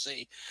they're going to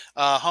see.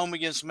 Home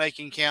against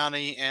Macon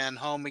County and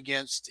home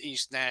against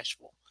East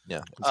Nashville.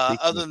 Yeah.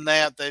 Other than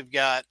that, they've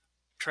got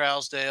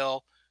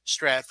Trousdale,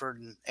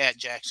 Stratford, and at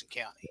Jackson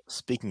County.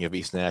 Speaking of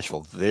East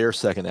Nashville, their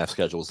second half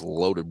schedule is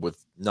loaded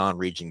with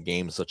non-region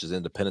games such as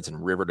Independence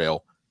and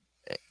Riverdale,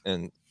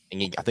 and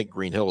I think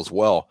Green Hill as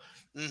well.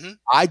 Mm-hmm.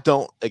 I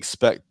don't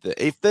expect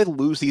that if they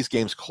lose these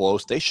games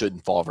close, they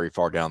shouldn't fall very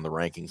far down the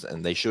rankings,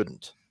 and they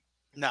shouldn't.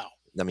 No.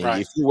 I mean,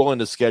 if you're willing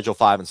to schedule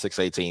 5 and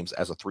 6A teams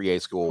as a 3A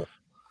school,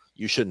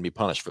 you shouldn't be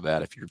punished for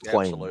that if you're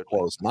playing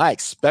close. And I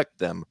expect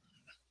them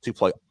to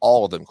play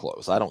all of them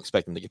close. I don't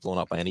expect them to get blown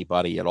up by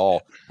anybody at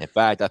all. In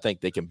fact, I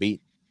think they can beat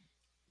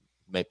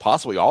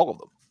possibly all of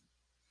them.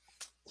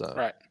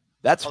 So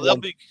that's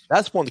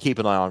one to keep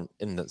an eye on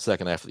in the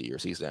second half of the year,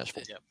 East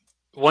Nashville. Yep.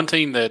 One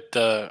team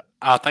that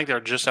I think they're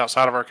just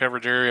outside of our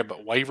coverage area,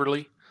 but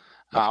Waverly.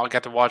 I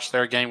got to watch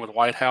their game with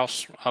White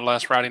House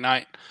last Friday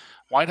night.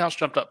 White House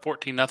jumped up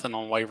 14-0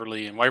 on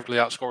Waverly, and Waverly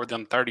outscored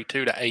them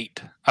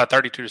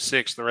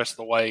 32-6 the rest of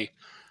the way.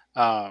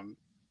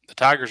 The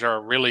Tigers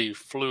are really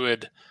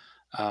fluid,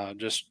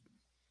 just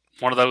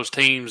one of those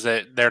teams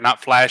that they're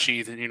not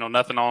flashy.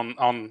 Nothing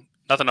on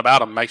nothing about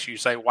them makes you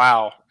say,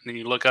 wow. And then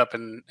you look up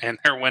and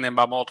they're winning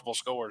by multiple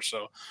scores.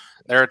 So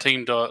they're a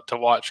team to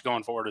watch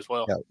going forward as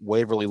well. Yeah,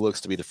 Waverly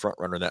looks to be the front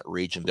runner in that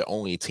region. The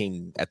only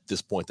team at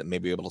this point that may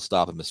be able to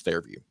stop them is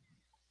Fairview.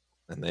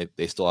 And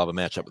they still have a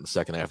matchup in the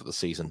second half of the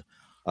season.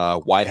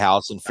 White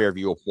House and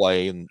Fairview will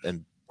play,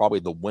 and probably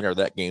the winner of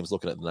that game is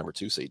looking at the number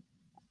 2 seed.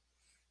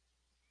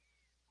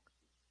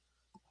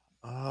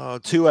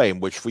 2A,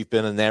 which we've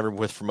been enamored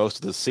with for most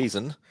of the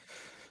season.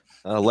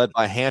 Led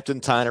by Hampton,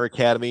 Tyner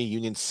Academy,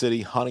 Union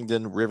City,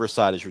 Huntingdon,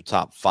 Riverside is your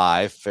top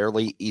 5.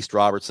 Fairleigh, East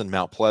Robertson,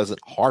 Mount Pleasant,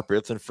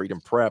 Harpeth, and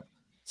Freedom Prep,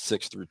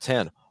 6 through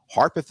 10.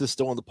 Harpeth is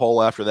still in the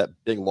poll after that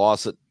big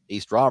loss at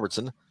East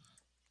Robertson.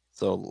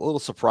 So a little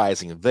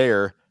surprising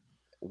there.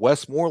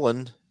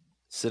 Westmoreland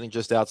sitting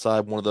just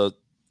outside one of the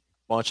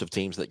bunch of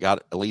teams that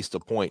got at least a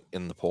point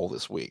in the poll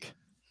this week.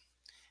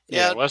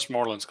 Yeah,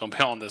 Westmoreland's going to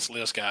be on this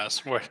list, guys.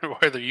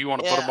 Whether you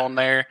want to put them on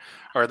there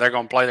or they're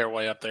going to play their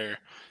way up there.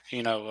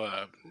 You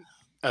know,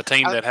 a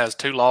team that has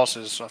 2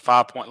 losses, a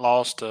 5-point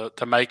loss to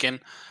Macon,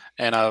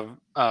 and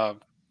a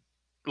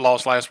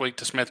loss last week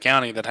to Smith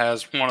County that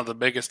has one of the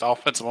biggest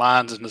offensive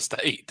lines in the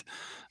state.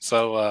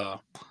 So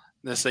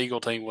this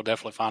Eagle team will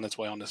definitely find its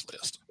way on this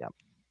list. Yep.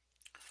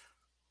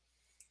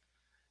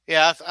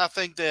 Yeah, I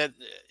think that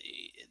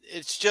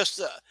it's just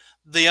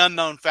the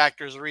unknown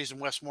factor is the reason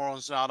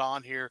Westmoreland's not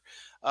on here.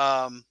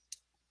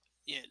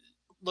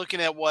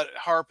 Looking at what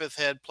Harpeth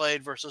had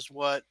played versus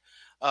what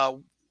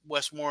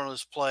Westmoreland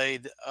has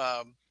played,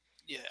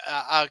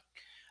 I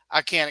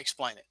can't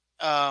explain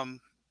it.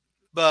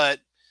 But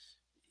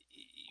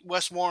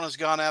Westmoreland's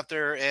gone out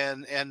there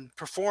and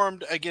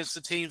performed against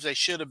the teams they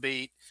should have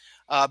beat,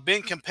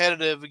 been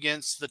competitive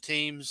against the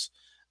teams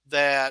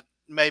that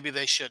maybe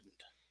they shouldn't.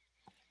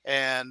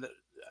 And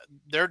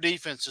their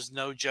defense is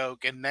no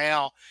joke. And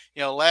now,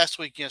 last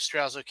week against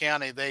Trousdale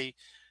County,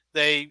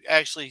 they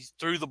actually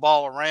threw the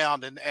ball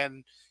around and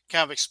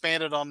kind of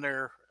expanded on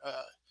their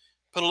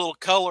put a little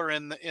color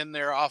in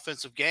their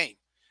offensive game.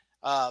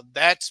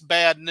 That's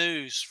bad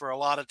news for a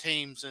lot of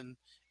teams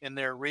in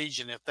their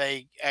region if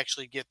they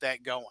actually get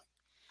that going.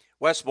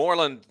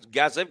 Westmoreland,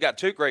 guys, they've got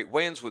 2 great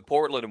wins with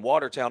Portland and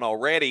Watertown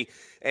already,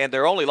 and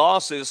their only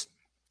losses –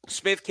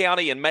 Smith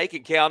County and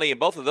Macon County, and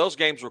both of those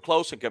games were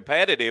close and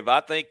competitive. I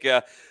think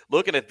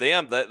looking at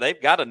them,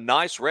 they've got a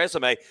nice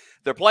resume.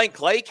 They're playing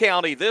Clay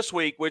County this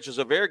week, which is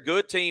a very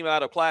good team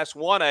out of Class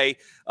 1A,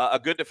 a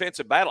good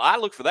defensive battle. I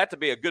look for that to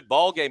be a good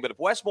ball game, but if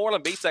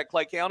Westmoreland beats that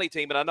Clay County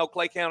team, and I know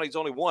Clay County's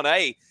only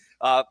 1A,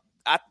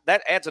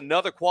 that adds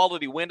another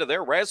quality win to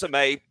their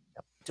resume.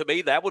 To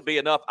me, that would be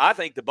enough, I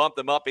think, to bump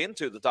them up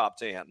into the top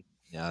 10.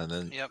 Yeah, and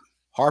then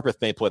Harpeth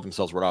may play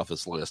themselves right off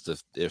this list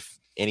if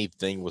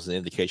anything was an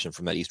indication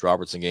from that East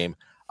Robertson game.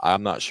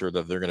 I'm not sure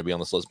that they're going to be on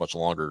this list much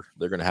longer.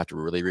 They're going to have to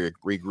really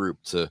regroup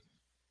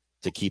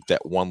to keep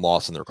that one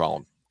loss in their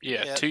column.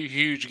 Yeah, 2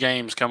 huge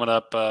games coming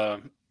up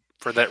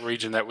for that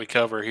region that we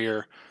cover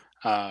here.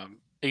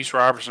 East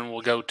Robertson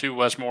will go to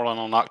Westmoreland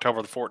on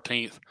October the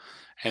 14th,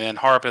 and then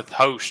Harpeth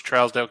hosts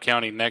Trousdale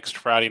County next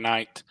Friday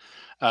night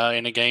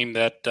in a game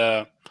that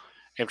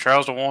if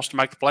Trousdale wants to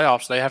make the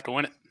playoffs, they have to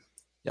win it.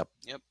 Yep.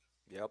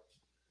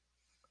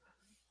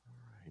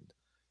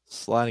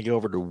 Sliding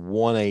over to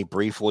 1A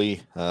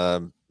briefly,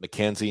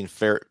 McKenzie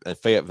and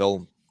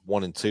Fayetteville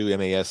 1 and 2.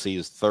 MASC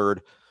is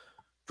 3rd.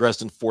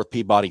 Dresden 4th.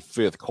 Peabody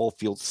 5th.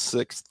 Coalfield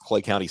 6th.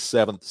 Clay County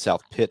 7th.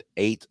 South Pitt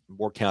 8th.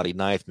 Moore County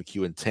 9th.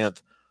 McEwen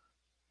 10th.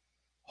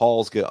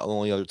 Hall's the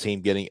only other team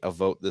getting a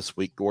vote this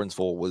week.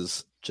 Gordonsville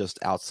was just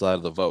outside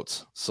of the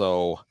votes.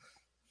 So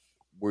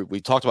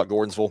we talked about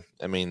Gordonsville.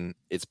 I mean,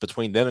 it's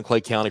between them and Clay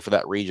County for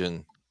that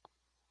region.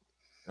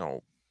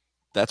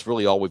 That's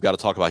really all we've got to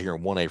talk about here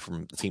in 1A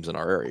from the teams in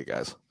our area,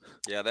 guys.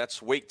 Yeah,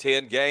 that's week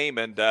 10 game.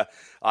 And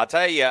I'll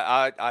tell you,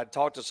 I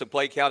talked to some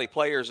Clay County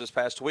players this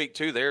past week,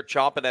 too. They're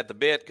chomping at the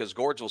bit because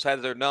Gordonsville's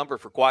had their number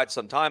for quite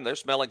some time. They're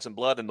smelling some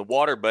blood in the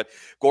water, but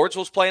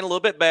Gordonsville's playing a little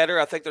bit better.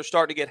 I think they're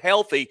starting to get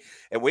healthy.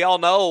 And we all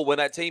know when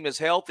that team is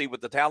healthy with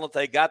the talent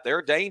they got, they're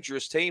a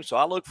dangerous team. So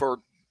I look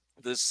for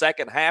the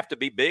second half to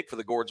be big for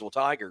the Gordonsville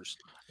Tigers.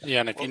 Yeah,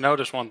 and if you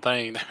notice one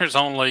thing, there's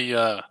only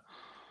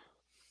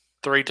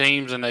 3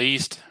 teams in the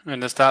East in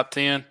this top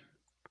 10.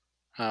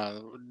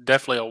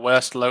 Definitely a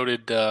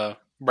West-loaded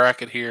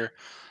bracket here.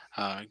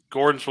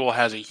 Gordonsville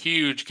has a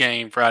huge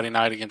game Friday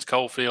night against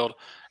Coalfield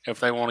if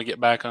they want to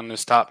get back on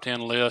this top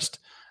 10 list.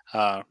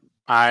 I'll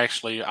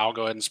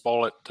go ahead and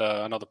spoil it.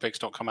 I know the picks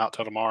don't come out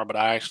till tomorrow, but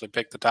I actually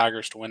picked the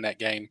Tigers to win that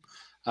game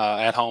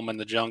at home in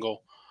the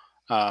Jungle.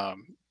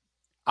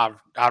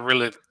 I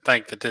really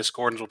think that this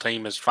Gordonsville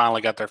team has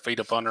finally got their feet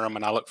up under them,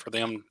 and I look for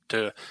them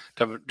to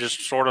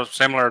just sort of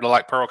similar to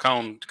like Pearl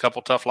Cone, a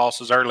couple tough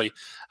losses early.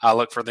 I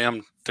look for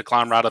them to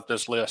climb right up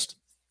this list.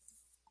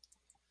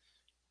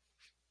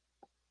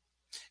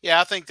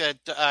 Yeah, I think that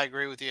I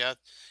agree with you.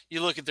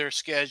 You look at their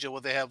schedule,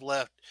 what they have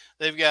left.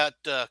 They've got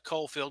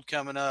Coalfield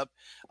coming up.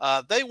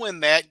 They win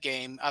that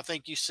game, I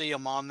think you see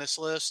them on this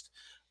list,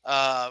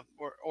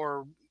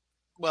 or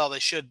well, they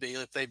should be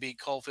if they beat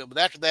Coalfield. But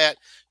after that,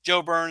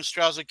 Joe Burns,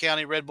 Stroudsville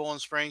County, Red Bowling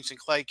Springs, and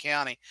Clay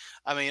County.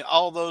 I mean,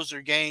 all those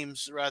are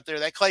games right there.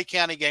 That Clay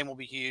County game will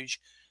be huge.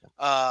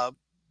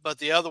 But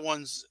the other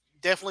ones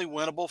definitely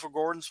winnable for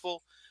Gordonsville.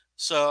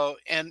 So,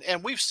 and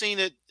we've seen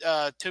it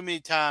too many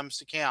times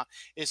to count.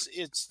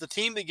 It's the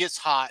team that gets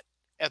hot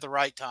at the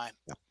right time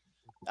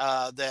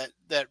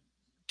that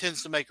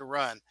tends to make a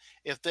run.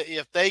 If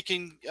they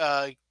can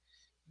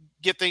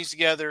get things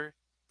together,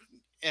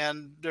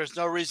 and there's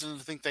no reason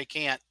to think they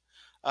can't.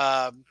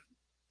 I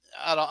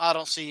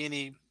don't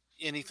see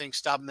anything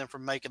stopping them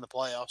from making the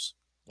playoffs.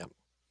 Yep.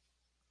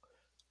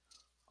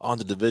 On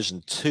to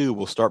Division II,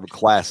 we'll start with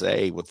Class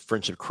A with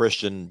Friendship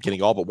Christian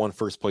getting all but one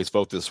first place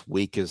vote this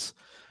week as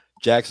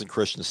Jackson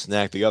Christian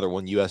snagged the other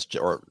one.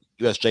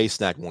 USJ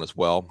snagged one as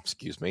well.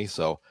 Excuse me.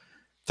 So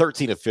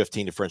 13 of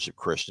 15 to Friendship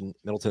Christian.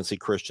 Middle Tennessee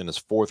Christian is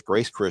fourth.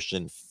 Grace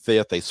Christian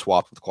fifth. They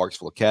swapped with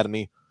Clarksville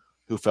Academy,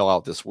 who fell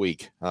out this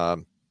week.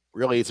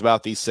 Really, it's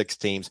about these 6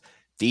 teams.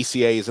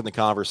 DCA is in the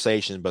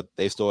conversation, but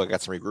they still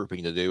got some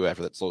regrouping to do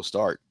after that slow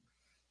start.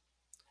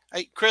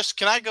 Hey, Chris,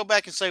 can I go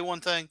back and say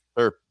one thing?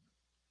 Sure.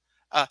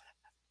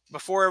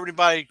 Before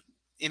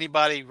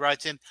anybody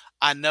writes in,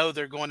 I know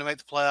they're going to make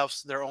the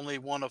playoffs. They're only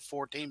one of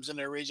 4 teams in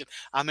their region.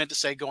 I meant to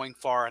say going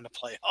far in the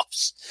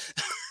playoffs.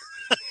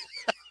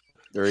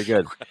 Very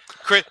good.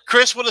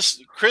 Chris would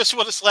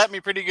have slapped me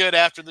pretty good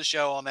after the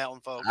show on that one,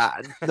 folks.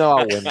 No,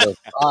 I wouldn't.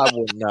 I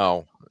wouldn't.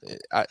 No,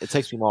 it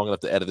takes me long enough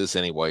to edit this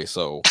anyway.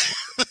 So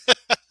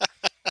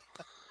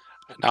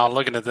now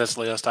looking at this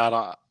list,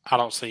 I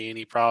don't see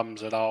any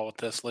problems at all with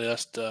this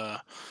list.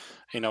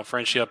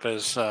 Friendship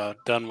has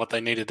done what they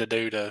needed to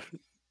do to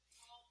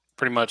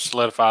pretty much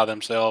solidify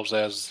themselves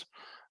as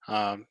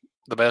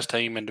the best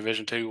team in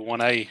Division II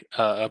 1A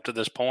up to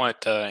this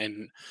point,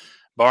 and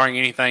barring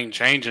anything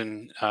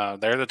changing,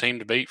 they're the team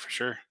to beat for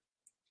sure.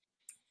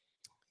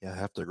 Yeah, I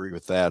have to agree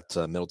with that.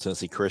 Middle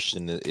Tennessee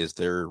Christian is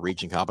their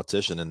region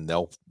competition, and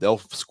they'll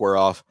square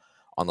off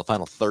on the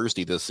final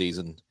Thursday this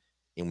season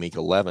in Week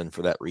 11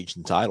 for that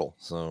region title.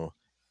 So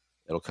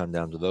it'll come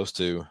down to those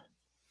two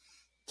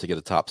to get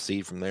a top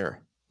seed from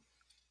there.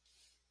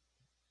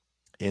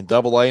 In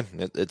AA,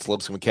 it's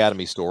Lipscomb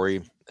Academy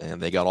story,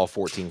 and they got all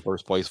 14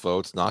 first place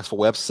votes. Knoxville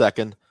Webb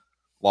second,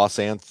 Los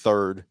Ann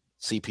third,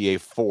 CPA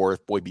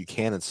fourth. Boyd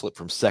Buchanan slipped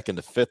from second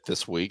to fifth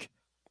this week.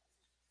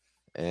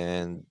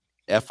 And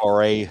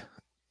FRA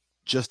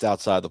just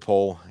outside the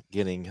poll,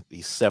 getting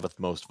the 7th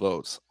most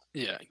votes.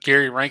 Yeah,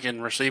 Gary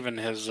Rankin receiving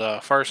his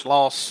first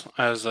loss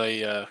as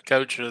a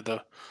coach of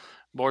the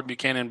Boyd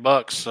Buchanan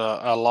Bucks,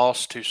 a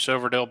loss to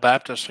Silverdale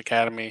Baptist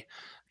Academy.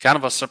 Kind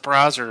of a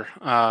surpriser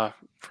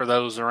for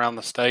those around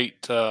the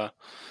state. But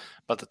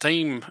the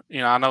team,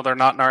 I know they're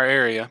not in our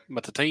area,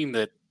 but the team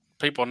that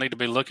people need to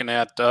be looking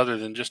at other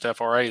than just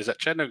FRA is that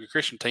Chattanooga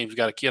Christian team's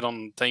got a kid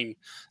on the team.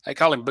 They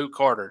call him Boot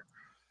Carter.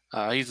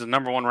 He's the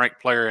number 1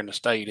 ranked player in the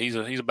state. He's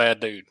a bad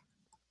dude.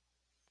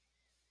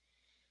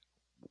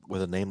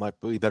 With a name like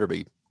Boo, he better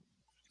be.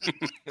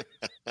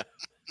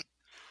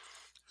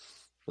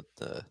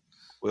 But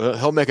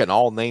he'll make an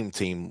all-name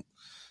team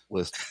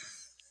list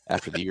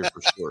after the year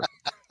for sure.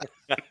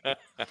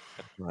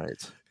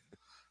 Right.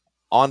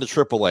 On to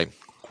AAA.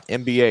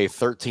 NBA,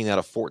 13 out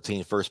of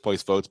 14 first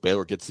place votes.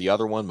 Baylor gets the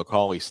other one.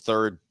 McCauley's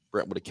third.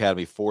 Brentwood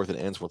Academy fourth, and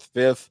Ensworth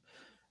fifth.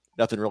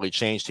 Nothing really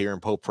changed here,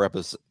 and Pope Prep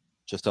is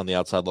just on the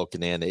outside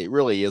looking in. It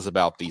really is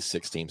about these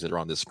 6 teams that are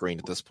on this screen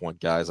at this point,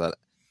 guys. I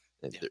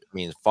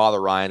mean,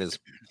 Father Ryan has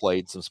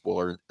played some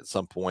spoiler at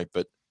some point,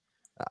 but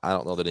I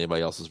don't know that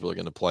anybody else is really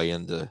going to play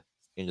into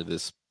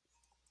this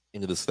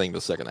thing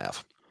the second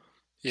half.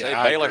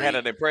 Yeah, Baylor had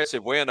an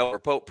impressive win over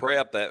Pope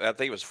Prep. That I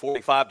think it was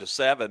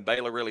 45-7.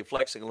 Baylor really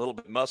flexing a little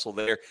bit of muscle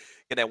there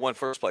in that one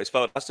first place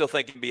vote. I still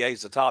think NBA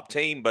is the top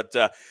team, but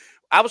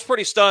I was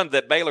pretty stunned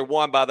that Baylor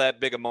won by that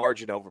big a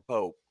margin over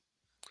Pope.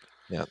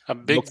 Yeah, a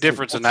big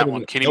difference in that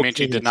one. Kenny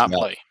Minchie did not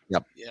play.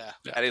 Yep. Yeah,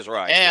 that is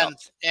right.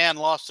 And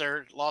lost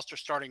their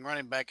starting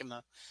running back in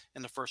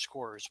the first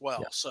quarter as well.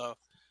 Yep. So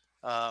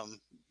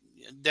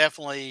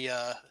definitely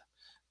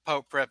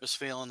Pope Prep is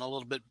feeling a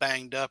little bit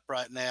banged up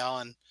right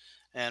now,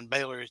 and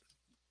Baylor,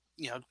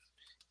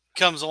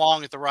 comes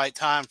along at the right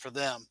time for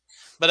them.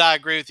 But I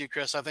agree with you,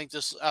 Chris. I think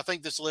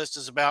this list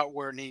is about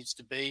where it needs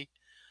to be.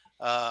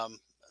 I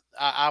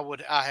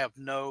have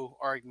no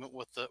argument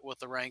with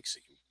the ranks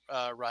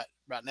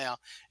right now,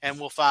 and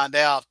we'll find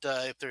out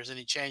if there's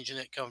any change in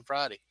it come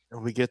Friday.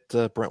 We get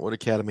Brentwood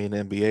Academy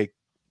and NBA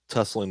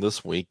tussling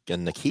this week,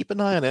 and keep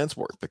an eye on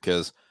Ensworth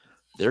because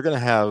they're going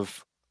to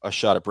have a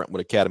shot at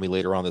Brentwood Academy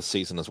later on this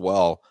season as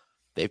well.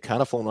 They've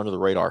kind of flown under the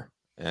radar,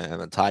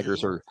 and the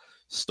Tigers are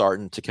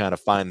starting to kind of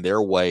find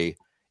their way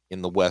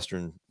in the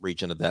western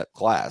region of that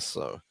class.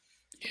 So,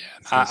 yeah,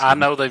 I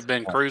know they've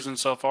been cruising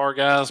so far,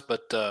 guys,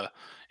 but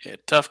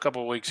tough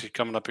couple of weeks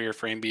coming up here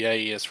for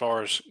NBA as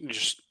far as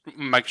just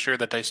make sure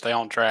that they stay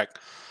on track.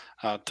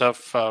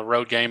 Tough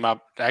road game.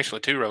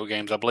 Actually, 2 road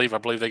games, I believe. I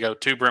believe they go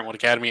to Brentwood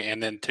Academy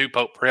and then to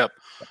Pope Prep.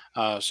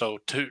 So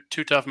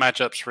two tough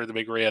matchups for the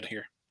Big Red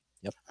here.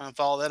 Yep. And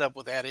follow that up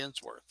with that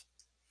Ensworth.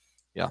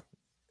 Yeah.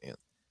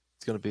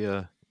 it's going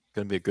to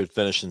be a good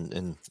finish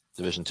in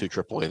Division II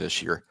AAA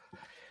this year.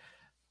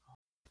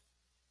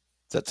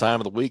 It's that time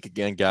of the week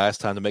again, guys.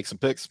 Time to make some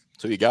picks.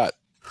 So you got.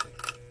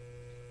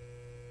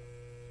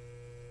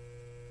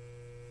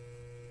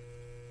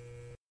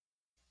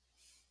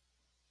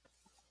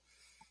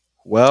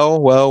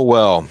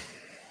 Well.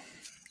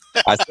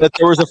 I said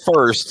there was a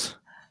first.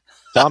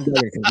 Tom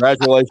Duggan,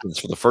 congratulations.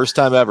 For the first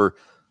time ever,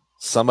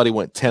 somebody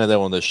went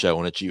 10-0 on this show,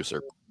 and it's you, sir.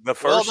 The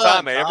first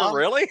time ever,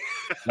 really?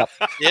 Yep.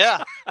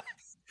 Yeah.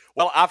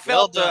 Well, I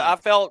felt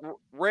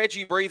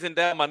Reggie breathing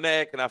down my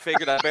neck, and I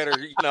figured I better,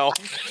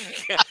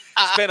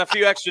 spend a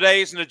few extra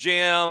days in the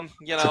gym,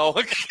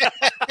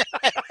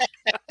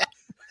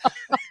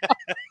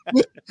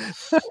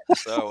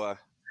 So,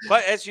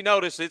 but as you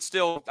notice,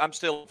 I'm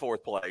still in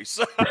fourth place.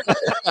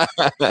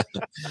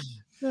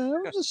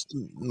 We're just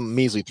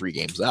measly 3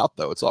 games out,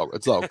 though. It's all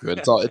good.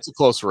 It's a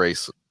close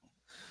race.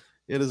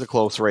 It is a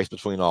close race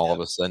between all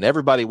of us, and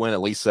everybody went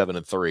at least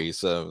 7-3.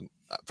 So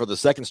for the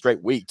second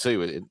straight week,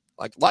 too,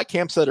 like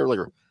Cam said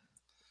earlier,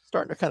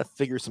 starting to kind of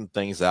figure some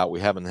things out.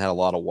 We haven't had a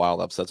lot of wild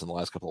upsets in the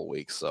last couple of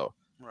weeks, so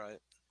right.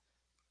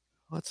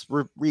 Let's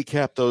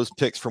recap those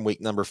picks from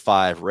week number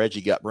 5.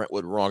 Reggie got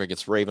Brentwood wrong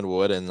against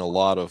Ravenwood, and a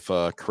lot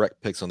of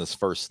correct picks on this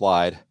first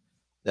slide.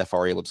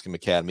 FRA, Lipscomb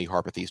Academy,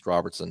 Harpeth East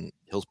Robertson,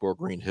 Hillsborough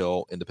Green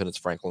Hill, Independence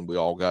Franklin. We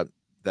all got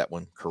that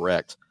one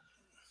correct.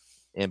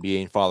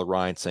 NBA and Father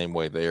Ryan, same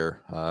way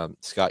there.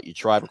 Scott, you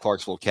tried with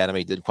Clarksville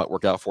Academy. Didn't quite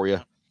work out for you.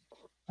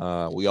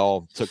 We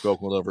all took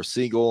Oakland over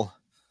Siegel.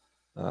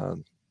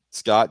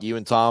 Scott, you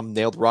and Tom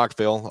nailed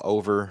Rockville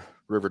over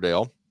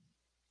Riverdale.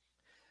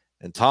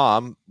 And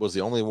Tom was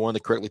the only one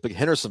to correctly pick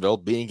Hendersonville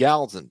beating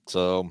Gallatin.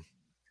 So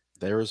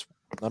there's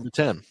number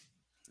 10.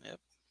 Yep.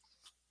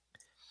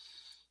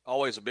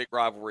 Always a big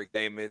rivalry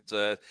game. It's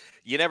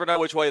you never know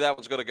which way that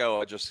one's going to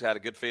go. I just had a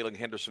good feeling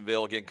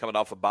Hendersonville, again, coming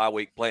off a bye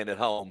week, playing at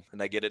home,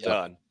 and they get it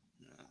done.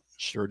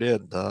 Sure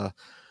did.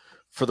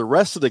 For the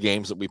rest of the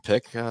games that we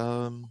pick,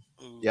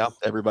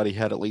 everybody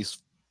had at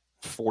least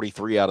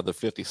 43 out of the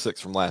 56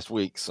 from last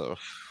week. So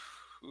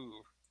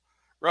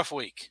rough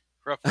week.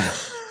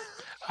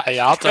 Hey,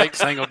 I'll take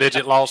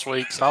single-digit loss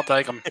weeks. I'll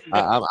take them.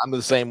 I'm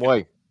the same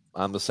way.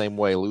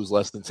 Lose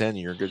less than 10,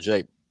 you're in good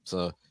shape.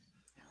 So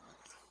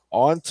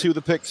on to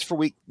the picks for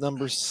week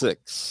number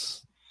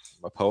 6.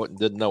 My poet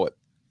didn't know it.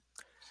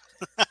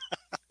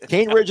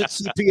 Cane Ridge at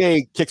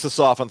CPA kicks us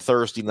off on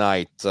Thursday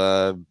night.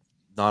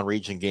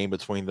 Non-region game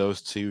between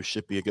those two.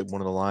 Should be a good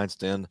one of the lines,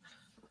 Den.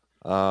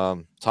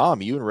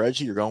 Tom, you and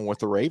Reggie, you're going with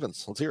the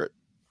Ravens. Let's hear it.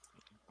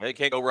 You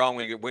can't go wrong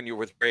when you're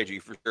with Reggie,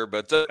 for sure.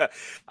 But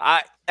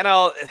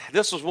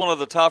this was one of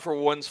the tougher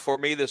ones for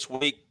me this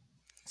week.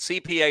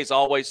 CPA is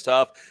always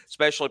tough,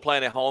 especially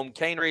playing at home.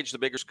 Cane Ridge, the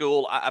bigger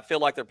school, I feel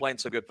like they're playing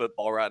some good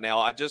football right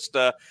now.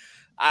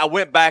 I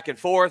went back and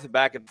forth, and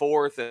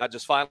I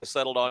just finally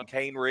settled on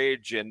Cane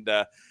Ridge. And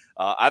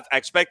I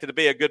expect it to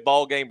be a good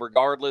ball game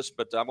regardless,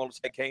 but I'm going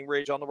to take Cane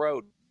Ridge on the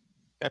road.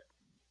 Okay.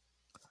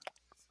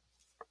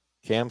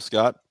 Cam,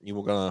 Scott, you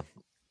were going to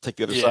take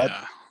the other side?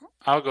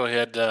 I'll go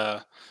ahead.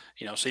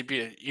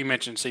 CPA, you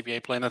mentioned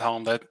CPA playing at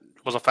home. That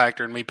was a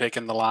factor in me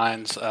picking the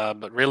Lions.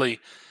 But really,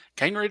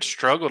 Cane Ridge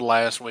struggled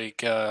last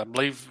week. I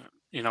believe,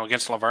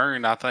 against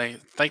Laverne, I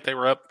think they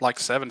were up like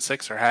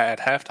 7-6 or at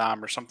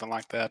halftime or something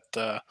like that.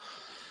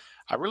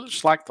 I really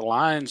just like the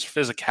Lions'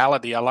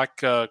 physicality. I like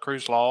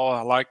Cruz Law.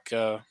 I like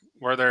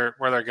where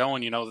they're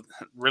going.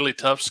 Really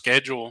tough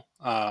schedule.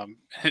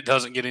 It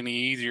doesn't get any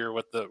easier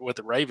with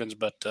the Ravens,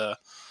 but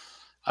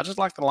I just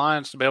like the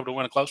Lions to be able to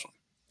win a close one.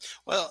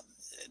 Well,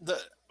 the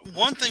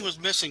one thing was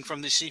missing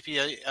from the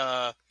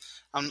CPA,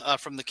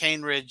 from the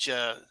Cane Ridge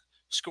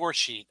score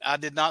sheet. I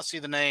did not see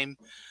the name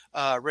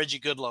Reggie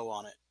Goodlow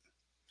on it.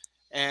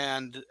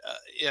 And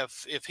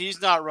if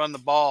he's not run the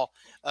ball,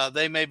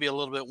 they may be a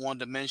little bit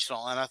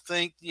one-dimensional. And I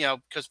think,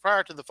 because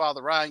prior to the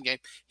Father Ryan game,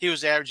 he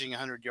was averaging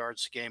 100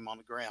 yards a game on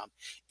the ground.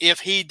 If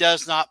he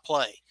does not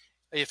play,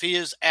 if he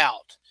is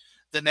out,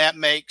 then that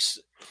makes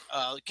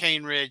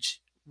Cane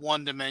Ridge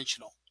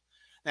one-dimensional.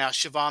 Now,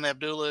 Siobhan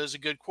Abdullah is a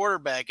good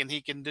quarterback, and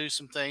he can do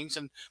some things,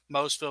 and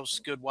Moseville's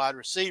a good wide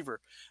receiver.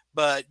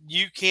 But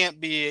you can't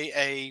be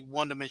a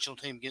one-dimensional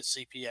team against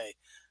CPA.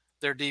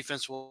 Their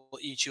defense will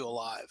eat you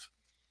alive.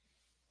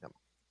 Yep.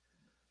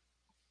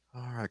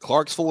 All right,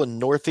 Clarksville and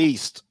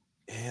Northeast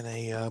in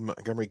a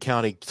Montgomery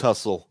County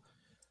tussle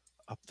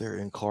up there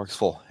in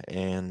Clarksville.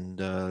 And,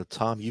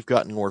 Tom, you've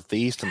got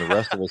Northeast, and the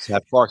rest of us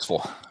have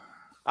Clarksville.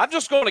 I'm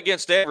just going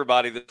against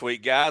everybody this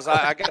week, guys.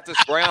 I got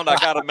this ground I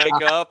got to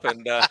make up.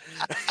 And,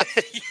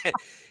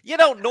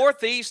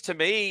 Northeast, to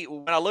me,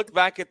 when I look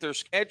back at their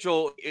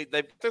schedule, they've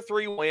got their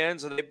 3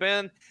 wins, and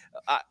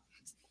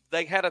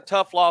they had a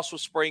tough loss with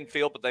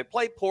Springfield, but they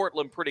played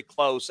Portland pretty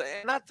close.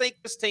 And I think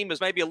this team is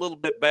maybe a little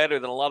bit better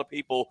than a lot of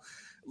people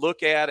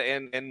look at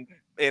and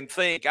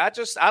think. I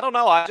don't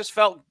know. I just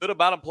felt good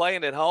about them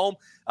playing at home.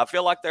 I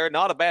feel like they're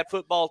not a bad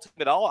football team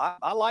at all.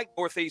 I like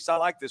Northeast. I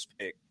like this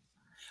pick.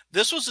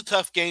 This was a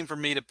tough game for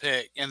me to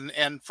pick,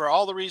 and for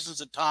all the reasons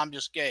that Tom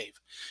just gave.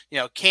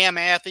 Cam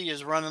Athey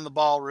is running the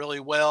ball really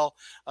well.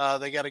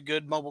 They got a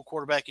good mobile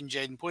quarterback in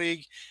Jaden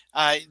Puig.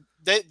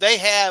 They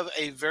have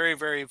a very,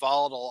 very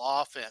volatile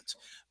offense.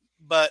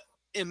 But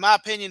in my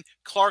opinion,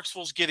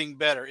 Clarksville's getting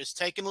better. It's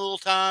taking a little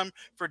time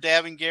for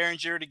Davin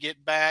Garinger to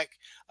get back.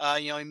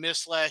 He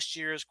missed last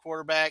year as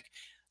quarterback.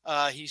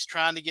 He's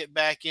trying to get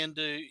back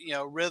into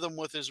rhythm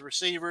with his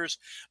receivers.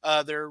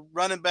 Their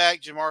running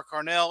back Jamar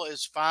Carnell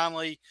is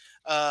finally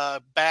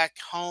back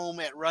home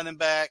at running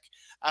back.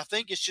 I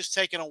think it's just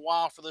taken a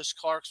while for this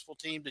Clarksville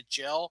team to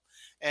gel,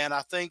 and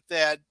I think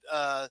that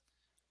I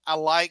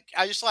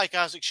just like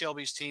Isaac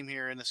Shelby's team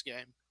here in this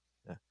game.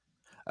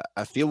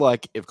 I feel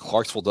like if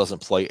Clarksville doesn't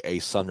play a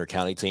Sumner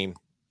County team,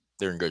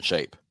 they're in good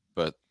shape.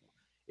 But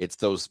it's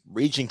those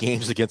region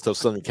games against those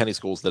Sumner County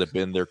schools that have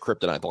been their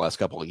kryptonite the last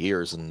couple of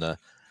years, and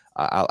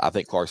I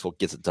think Clarksville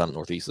gets it done at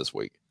Northeast this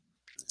week.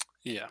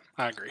 Yeah,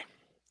 I agree.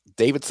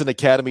 Davidson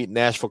Academy,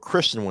 Nashville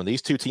Christian. When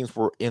these two teams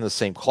were in the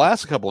same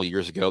class a couple of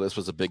years ago, this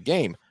was a big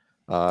game.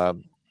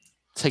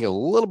 Take a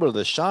little bit of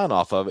the shine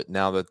off of it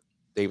now that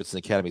Davidson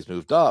Academy's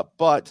moved up,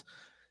 but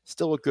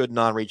still a good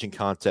non-region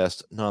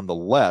contest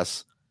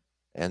nonetheless.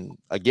 And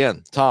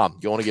again, Tom,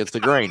 going against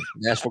the grain,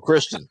 Nashville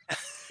Christian.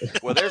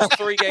 Well, there's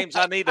 3 games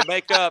I need to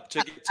make up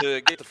to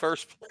get to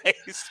first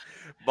place.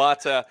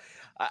 But,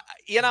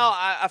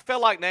 I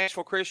feel like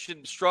Nashville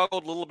Christian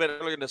struggled a little bit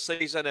earlier in the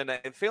season, and I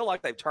feel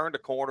like they've turned a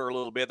corner a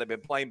little bit. They've been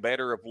playing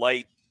better of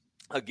late.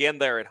 Again,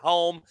 they're at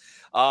home.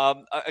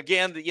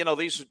 Again,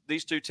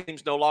 these two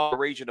teams no longer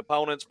region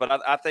opponents,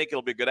 but I think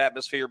it'll be a good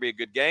atmosphere, be a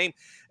good game.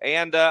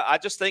 And I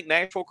just think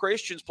Nashville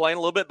Christian's playing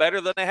a little bit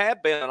better than they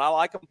have been, and I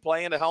like them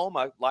playing at home.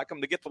 I like them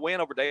to get the win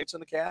over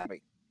Davidson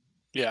Academy.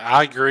 Yeah,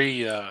 I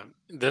agree.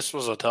 This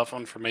was a tough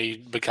one for me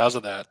because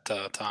of that,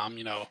 Tom.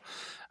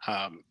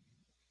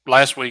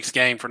 Last week's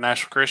game for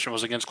Nashville Christian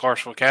was against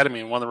Clarksville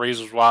Academy, and one of the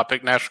reasons why I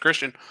picked Nashville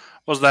Christian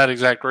was that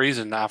exact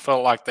reason. I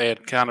felt like they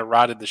had kind of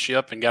righted the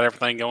ship and got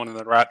everything going in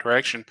the right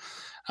direction.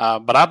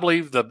 But I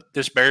believe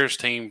this Bears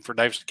team for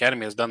Davidson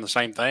Academy has done the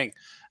same thing.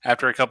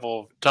 After a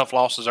couple of tough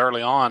losses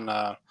early on,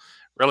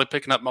 really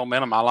picking up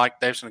momentum. I like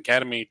Davidson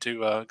Academy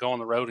to go on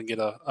the road and get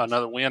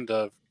another win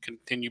to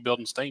continue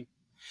building steam.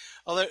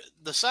 Well,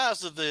 the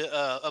size of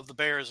the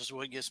Bears is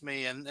what gets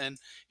me, and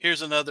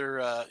here's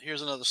another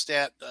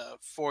stat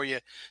for you.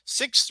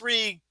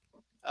 6'3"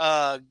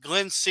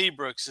 Glenn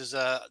Seabrooks is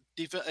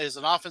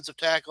an offensive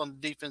tackle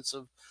and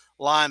defensive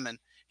lineman.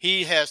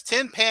 He has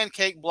 10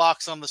 pancake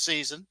blocks on the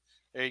season.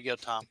 There you go,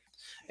 Tom.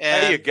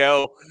 And there you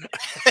go.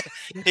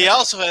 He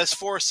also has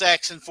 4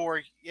 sacks in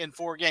four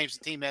games.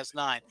 The team has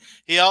 9.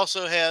 He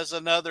also has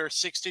another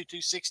 6'2",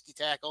 260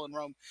 tackle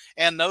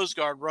and nose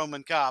guard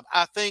Roman Cobb.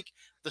 I think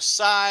the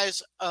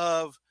size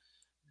of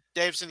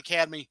Davidson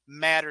Academy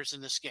matters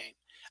in this game.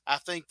 I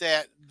think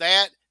that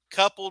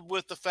coupled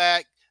with the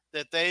fact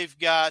that they've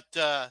got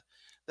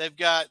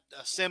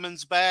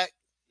Simmons back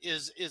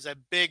is a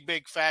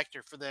big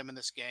factor for them in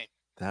this game.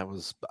 I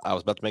was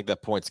about to make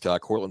that point,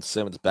 Scott. Cortland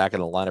Simmons back in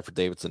the lineup for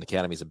Davidson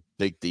Academy is a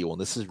big deal, and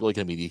this is really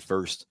going to be the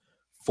first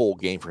full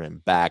game for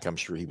him back. I'm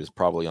sure he was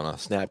probably on a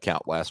snap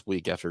count last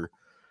week after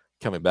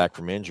coming back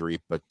from injury,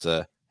 but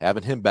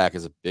having him back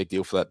is a big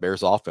deal for that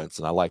Bears offense,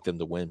 and I like them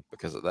to win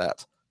because of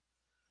that.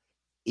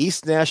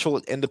 East Nashville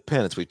at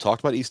Independence. We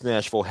talked about East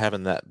Nashville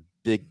having that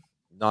big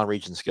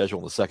non-region schedule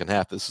in the second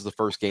half. This is the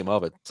first game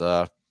of it.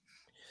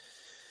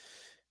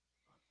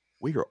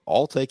 We are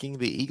all taking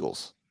the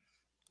Eagles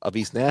of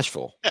East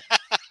Nashville.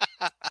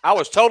 I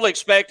was totally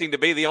expecting to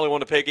be the only one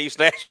to pick East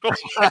Nashville.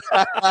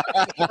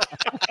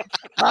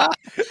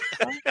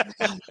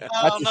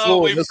 Oh no,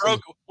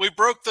 we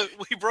broke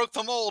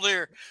the mold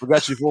here. We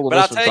got you full of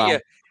but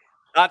this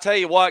I'll tell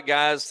you what,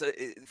 guys,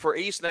 for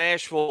East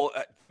Nashville,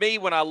 me,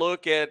 when I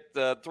look at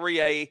the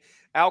 3A,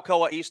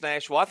 Alcoa, East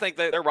Nashville, I think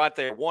they're right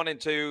there, 1 and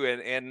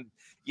 2, and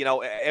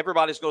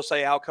everybody's going to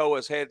say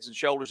Alcoa's heads and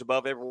shoulders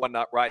above everyone,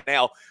 not right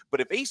now.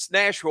 But if East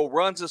Nashville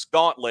runs this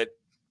gauntlet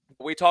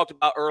we talked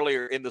about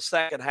earlier in the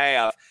second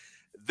half,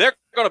 they're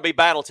going to be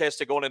battle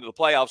tested going into the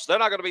playoffs. They're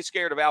not going to be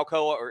scared of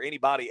Alcoa or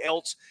anybody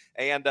else.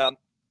 And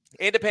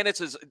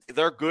Independence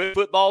they're a good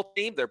football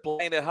team. They're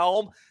playing at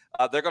home.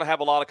 They're going to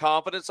have a lot of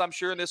confidence, I'm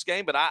sure, in this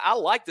game. But I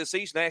like this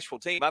East Nashville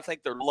team. I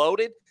think they're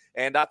loaded,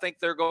 and I think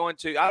they're going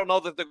to – I don't know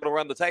that they're going to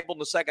run the table in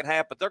the second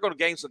half, but they're going to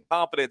gain some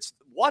confidence.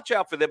 Watch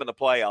out for them in the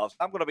playoffs.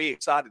 I'm going to be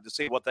excited to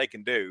see what they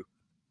can do.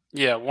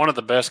 Yeah, one of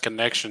the best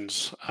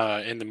connections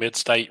in the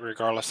mid-state,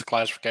 regardless of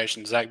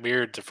classification, Zach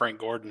Beard to Frank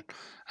Gordon,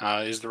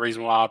 is the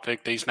reason why I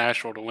picked East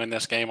Nashville to win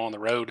this game on the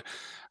road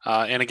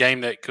in a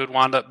game that could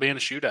wind up being a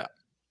shootout.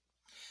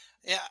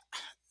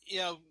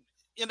 Yeah,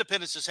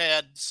 Independence has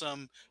had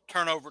some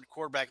turnover at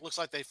quarterback. Looks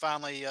like they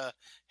finally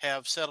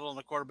have settled on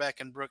the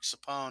quarterback in Brooks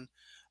Sapone.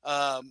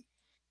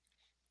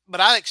 But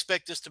I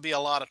expect this to be a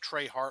lot of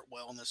Trey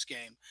Hartwell in this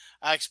game.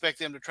 I expect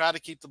them to try to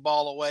keep the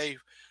ball away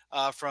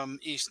from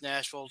East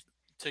Nashville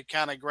to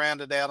kind of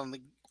ground it out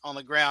on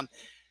the ground.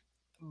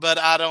 But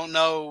I don't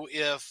know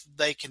if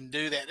they can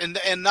do that.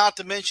 And not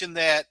to mention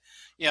that,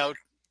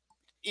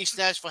 East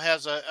Nashville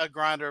has a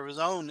grinder of his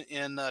own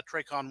in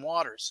Traycon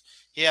Waters.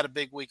 He had a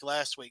big week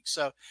last week.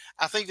 So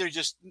I think there's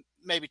just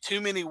maybe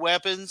too many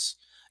weapons.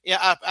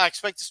 Yeah, I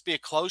expect this to be a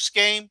close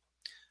game.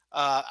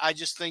 I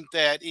just think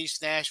that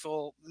East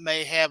Nashville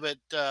may have it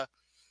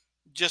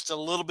just a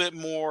little bit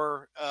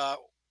more,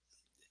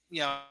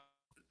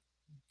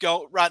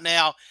 go right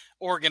now,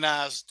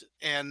 organized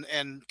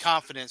and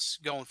confidence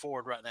going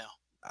forward right now.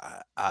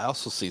 I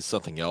also see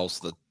something else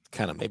that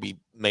kind of maybe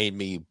made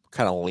me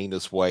kind of lean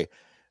this way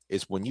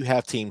is when you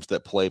have teams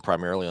that play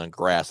primarily on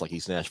grass like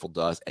East Nashville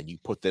does, and you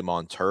put them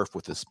on turf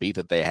with the speed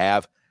that they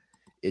have,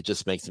 it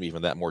just makes them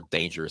even that more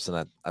dangerous. And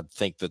I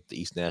think that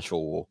the East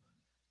Nashville will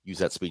use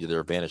that speed to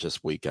their advantage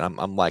this week. And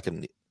I'm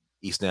liking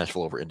East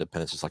Nashville over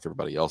Independence, just like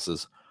everybody else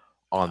is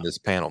on this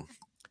panel.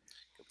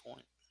 Good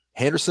point.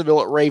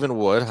 Hendersonville at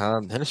Ravenwood.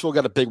 Hendersonville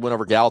got a big win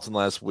over Gallatin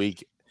last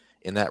week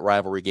in that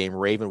rivalry game.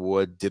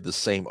 Ravenwood did the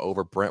same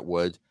over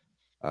Brentwood.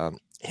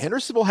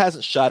 Hendersonville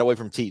hasn't shied away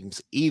from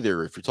teams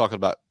either. If you're talking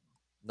about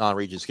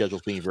non-region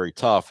schedules being very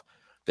tough,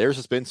 theirs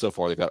has been so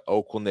far. They've got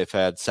Oakland. They've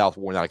had South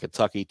Warren out of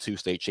Kentucky, 2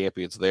 state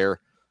champions there.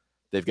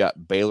 They've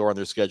got Baylor on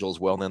their schedule as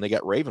well, and then they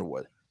got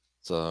Ravenwood.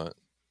 So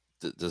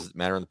does it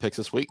matter in the picks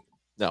this week?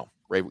 No.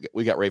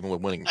 We got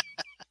Ravenwood winning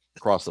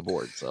across the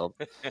board. So,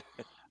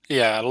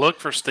 yeah, look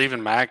for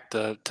Stephen Mack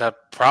to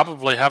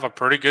probably have a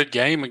pretty good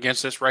game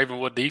against this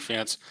Ravenwood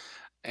defense.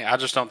 I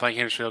just don't think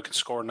Hendersonville can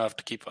score enough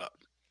to keep up.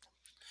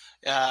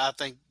 Yeah, I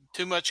think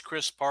too much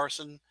Chris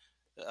Parson,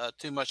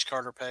 too much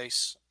Carter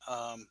Pace.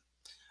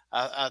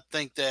 I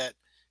think that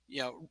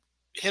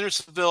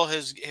Hendersonville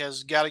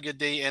has got a good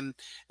D, and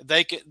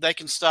they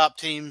can stop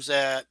teams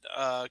that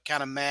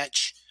kind of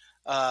match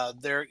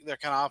their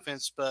kind of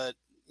offense. But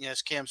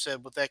as Cam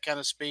said, with that kind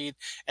of speed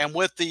and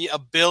with the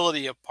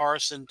ability of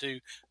Parson to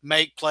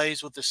make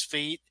plays with his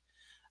feet,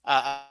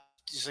 I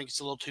just think it's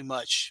a little too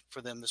much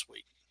for them this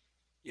week.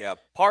 Yeah,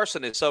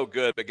 Parson is so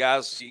good, but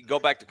guys, you go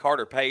back to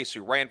Carter Pace,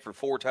 who ran for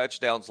 4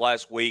 touchdowns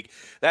last week.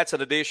 That's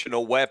an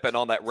additional weapon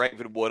on that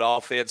Ravenwood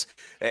offense.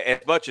 As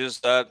much as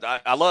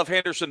I love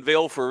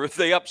Hendersonville for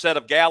the upset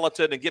of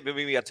Gallatin and giving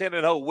me a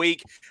 10-0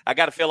 week, I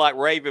got to feel like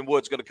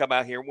Ravenwood's going to come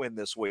out here and win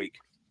this week.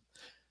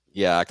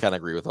 Yeah, I kind of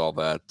agree with all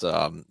that.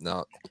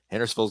 Now,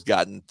 Hendersonville's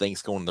gotten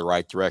things going in the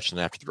right direction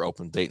after their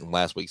open date in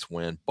last week's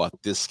win, but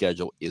this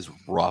schedule is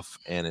rough,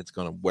 and it's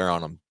going to wear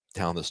on them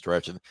down the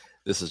stretch. And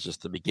this is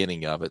just the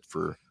beginning of it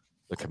for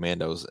the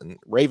Commandos. And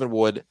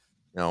Ravenwood,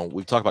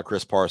 we've talked about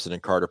Chris Parson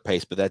and Carter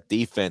Pace, but that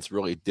defense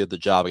really did the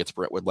job against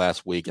Brentwood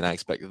last week, and I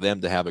expect them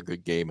to have a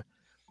good game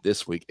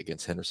this week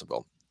against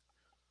Hendersonville.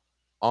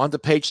 On to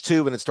page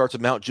 2, and it starts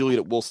with Mount Juliet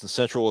at Wilson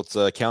Central. It's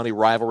a county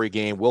rivalry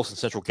game. Wilson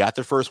Central got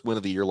their first win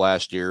of the year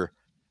last year.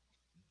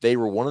 They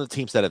were one of the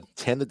teams that have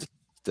tended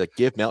to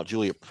give Mount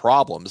Juliet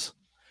problems,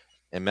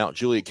 and Mount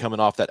Juliet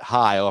coming off that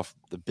high off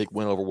the big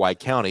win over White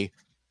County.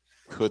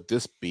 Could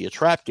this be a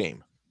trap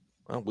game?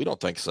 Well, we don't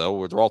think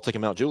so. They're all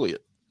taking Mount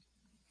Juliet.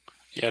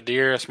 Yeah,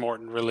 Dearest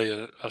Morton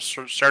really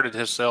asserted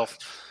himself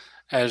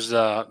as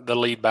the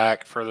lead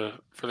back for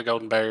the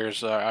Golden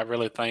Bears. I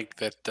really think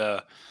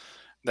that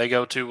they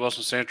go to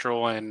Wilson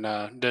Central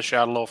and dish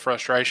out a little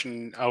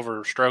frustration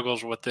over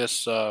struggles with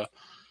this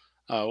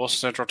Wilson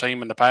Central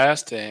team in the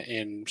past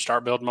and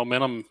start building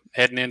momentum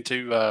heading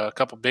into a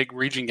couple big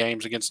region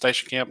games against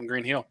Station Camp and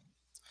Green Hill.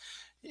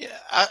 Yeah,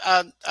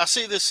 I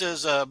see this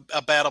as a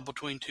battle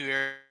between two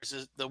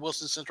areas. The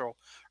Wilson Central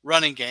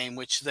running game,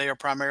 which they are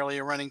primarily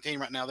a running team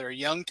right now. They're a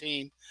young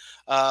team,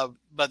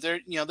 but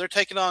they're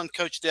taking on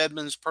Coach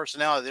Dedman's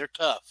personality.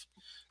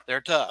 They're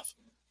tough.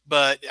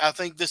 But I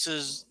think this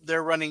is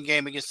their running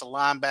game against the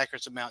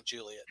linebackers of Mount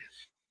Juliet.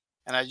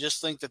 And I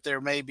just think that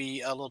there may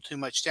be a little too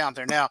much talent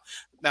there. Now,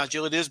 Mount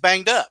Juliet is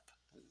banged up.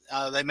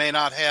 They may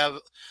not have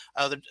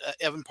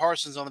Evan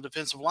Parsons on the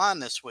defensive line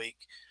this week.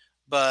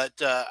 But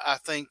I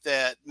think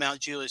that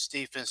Mount Juliet's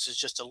defense is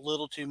just a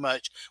little too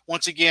much.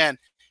 Once again,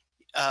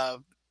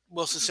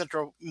 Wilson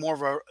Central more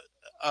of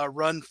a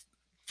run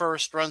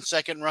first, run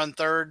second, run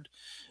third,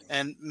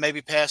 and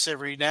maybe pass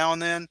every now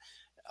and then.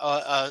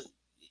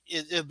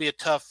 It'd be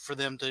tough for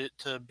them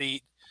to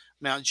beat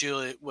Mount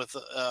Juliet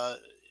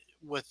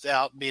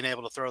without being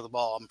able to throw the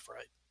ball, I'm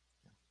afraid.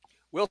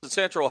 Wilson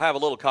Central will have a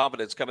little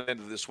confidence coming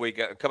into this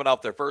week, coming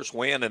off their first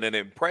win and an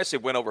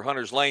impressive win over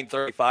Hunters Lane,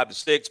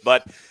 35-6.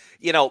 But,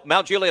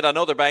 Mount Juliet, I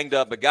know they're banged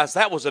up, but, guys,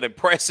 that was an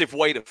impressive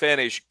way to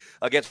finish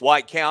against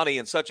White County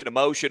in such an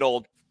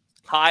emotional,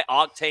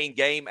 high-octane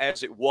game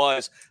as it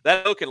was.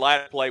 That hook and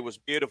ladder play was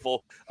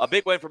beautiful. A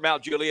big win for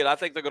Mount Juliet. I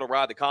think they're going to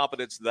ride the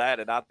confidence of that,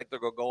 and I think they're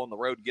going to go on the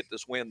road and get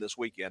this win this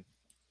weekend.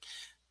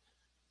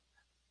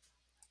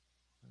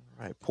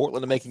 All right,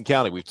 Portland and Macon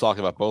County. We've talked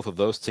about both of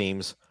those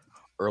teams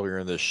earlier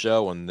in this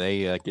show, and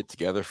they get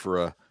together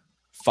for a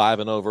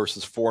 5-0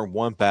 versus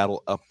 4-1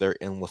 battle up there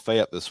in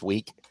Lafayette this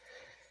week.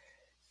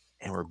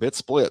 And we're a bit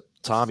split.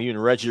 Tom, you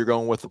and Reggie are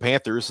going with the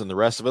Panthers, and the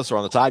rest of us are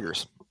on the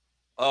Tigers.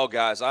 Oh,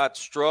 guys, I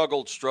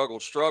struggled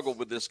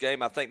with this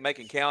game. I think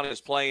Macon County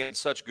is playing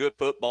such good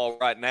football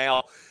right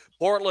now.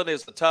 Portland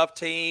is a tough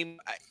team.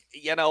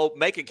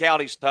 Macon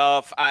County's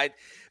tough.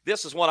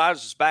 This is one I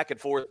was just back and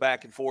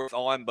forth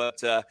on,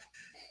 but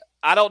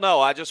I don't know.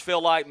 I just feel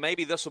like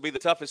maybe this will be the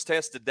toughest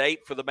test to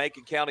date for the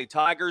Macon County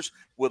Tigers.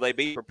 Will they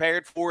be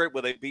prepared for it?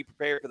 Will they be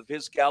prepared for the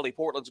physicality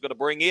Portland's going to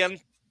bring in?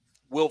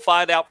 We'll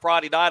find out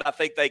Friday night. I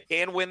think they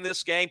can win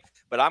this game,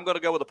 but I'm going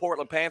to go with the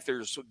Portland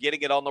Panthers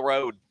getting it on the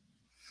road.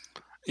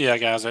 Yeah,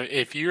 guys,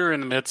 if you're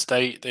in the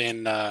mid-state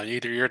and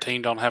either your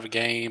team don't have a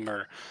game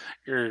or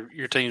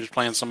your team's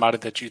playing somebody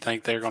that you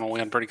think they're going to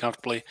win pretty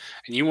comfortably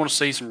and you want to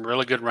see some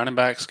really good running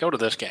backs, go to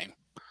this game.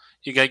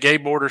 You got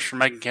Gabe Borders from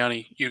Macon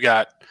County. You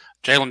got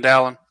Jalen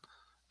Dallin,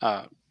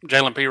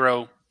 Jalen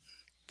Piro,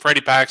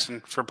 Freddie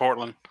Paxton for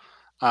Portland.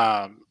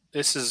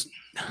 This is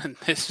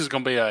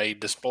going to be a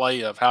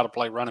display of how to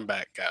play running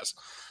back, guys.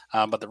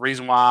 But the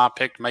reason why I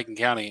picked Macon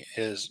County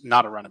is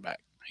not a running back.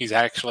 He's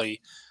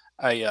actually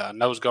a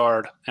nose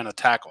guard and a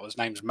tackle. His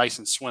name's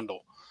Mason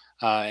Swindle.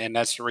 And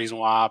that's the reason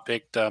why I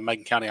picked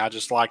Macon County. I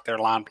just like their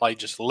line play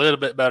just a little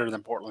bit better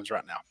than Portland's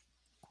right now.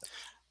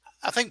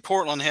 I think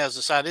Portland has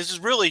decided this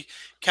is really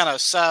kind of a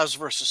size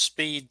versus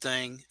speed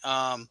thing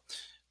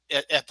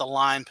at the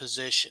line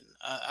position.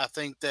 I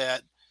think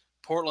that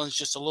Portland's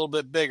just a little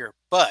bit bigger.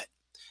 But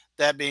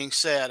that being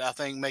said, I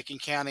think Macon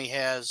County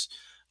has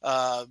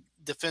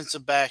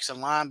defensive backs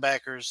and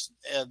linebackers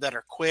that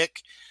are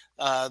quick,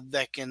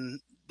 that can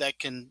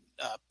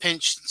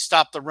pinch,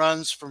 stop the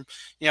runs from,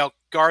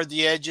 guard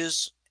the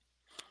edges.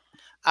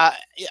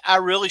 I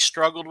really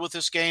struggled with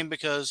this game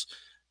because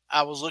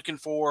I was looking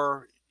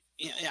for,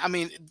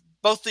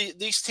 both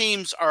these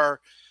teams are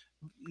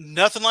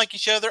nothing like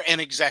each other and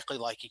exactly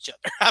like each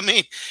other.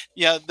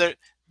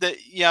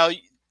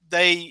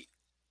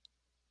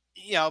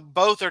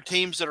 Both are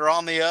teams that are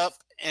on the up,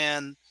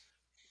 and,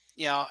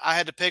 I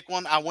had to pick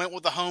one. I went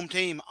with the home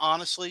team.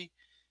 Honestly,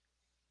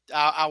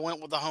 I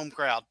went with the home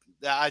crowd.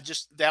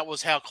 That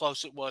was how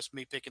close it was to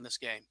me picking this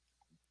game.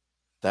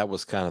 That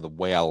was kind of the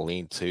way I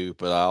leaned too,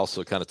 but I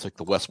also kind of took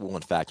the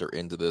Westmoreland factor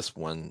into this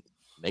one.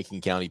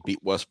 Macon County beat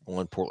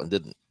Westmoreland, Portland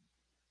didn't.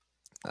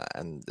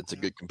 And it's a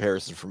good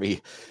comparison for me.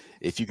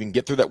 If you can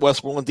get through that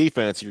Westmoreland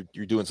defense,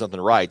 you're doing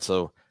something right.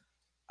 So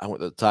I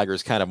went the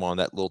Tigers kind of on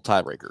that little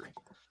tiebreaker.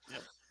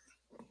 Yep.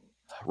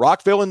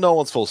 Rockville and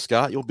Nolensville,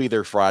 Scott, you'll be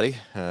there Friday.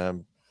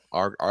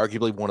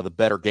 Arguably one of the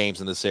better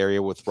games in this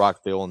area with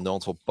Rockville and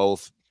Nolensville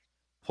both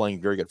playing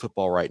very good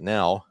football right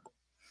now.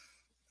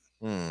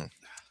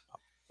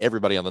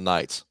 Everybody on the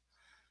Knights.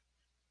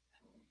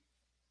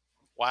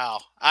 Wow.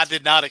 I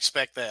did not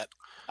expect that.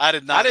 I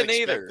didn't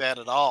expect that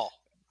at all.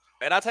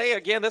 And I tell you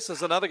again, this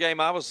is another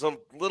game I was a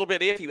little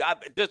bit iffy.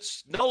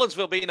 It's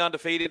Nolensville being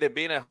undefeated and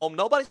being at home.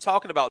 Nobody's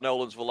talking about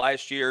Nolensville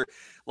last year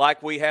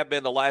like we have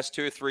been the last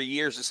 2 or 3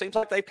 years. It seems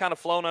like they've kind of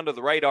flown under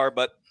the radar,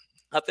 but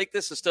I think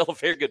this is still a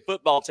very good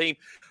football team.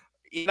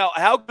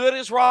 How good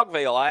is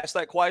Rockville? I asked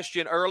that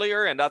question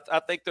earlier, and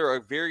I think they're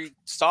a very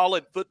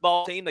solid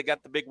football team. They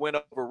got the big win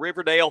over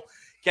Riverdale.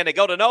 Can they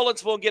go to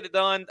Nolensville and get it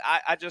done?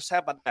 I just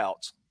have my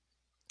doubts.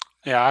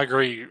 Yeah, I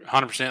agree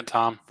 100%,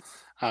 Tom.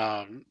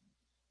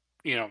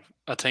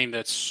 A team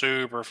that's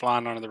super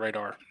flying under the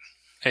radar.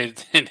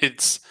 And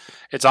it's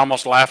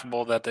almost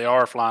laughable that they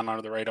are flying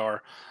under the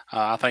radar.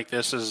 I think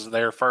this is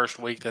their first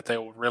week that they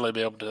will really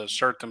be able to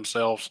assert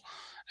themselves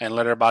and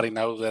let everybody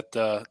know that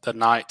the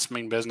Knights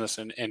mean business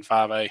in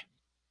 5A.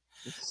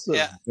 It's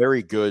a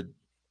very good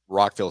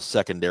Rockville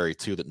secondary,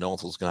 too, that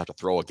Nolensville's going to have to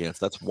throw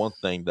against. That's one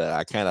thing that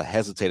I kind of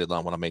hesitated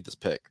on when I made this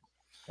pick.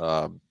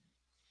 But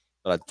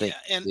I think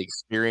the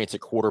experience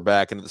at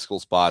quarterback into the school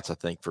spots, I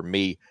think, for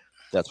me,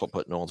 that's what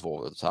put Nolensville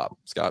over the top.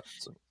 Scott?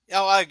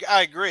 I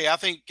agree. I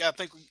think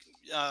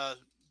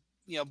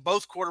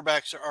both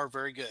quarterbacks are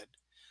very good.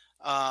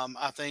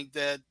 I think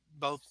that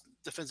both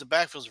defensive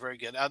backfields are very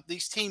good.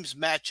 These teams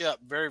match up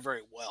very,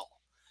 very well,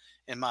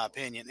 in my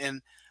opinion.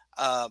 And,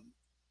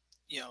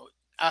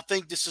 I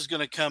think this is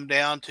going to come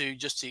down to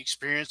just the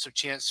experience of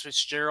Chance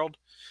Fitzgerald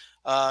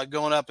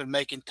going up and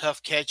making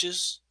tough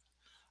catches.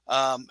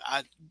 I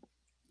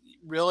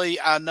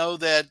know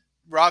that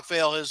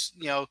Rockville is,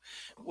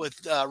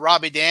 with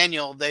Robbie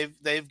Daniel,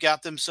 they've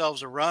got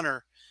themselves a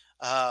runner.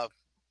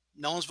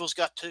 Nolensville's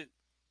got 2.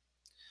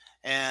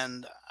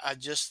 And I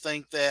just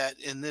think that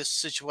in this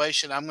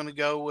situation, I'm going to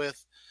go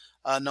with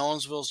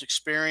Nolensville's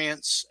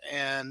experience.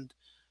 And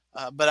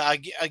but I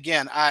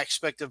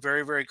expect a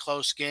very, very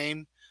close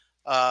game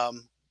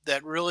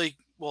that really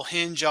will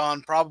hinge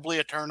on probably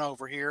a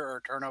turnover here or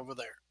a turnover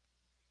there.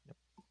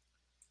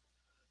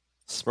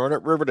 Smyrna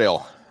at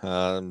Riverdale.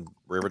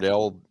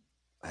 Riverdale,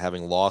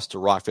 having lost to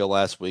Rockville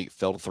last week,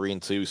 fell to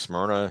 3-2.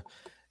 Smyrna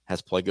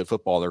has played good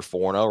football. They're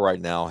 4-0 right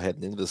now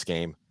heading into this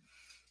game.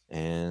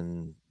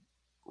 And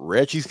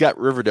Reggie's got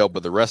Riverdale,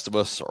 but the rest of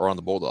us are on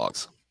the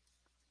Bulldogs.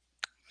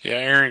 Yeah,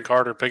 Aaron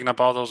Carter picking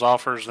up all those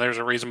offers. There's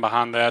a reason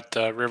behind that.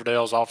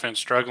 Riverdale's offense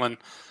struggling.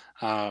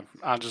 I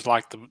just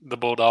like the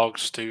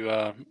Bulldogs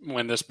to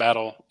win this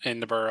battle in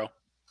the Borough.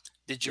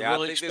 Did you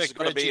really expect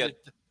Reggie to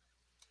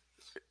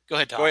 – Go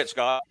ahead, Tom. Go ahead,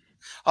 Scott.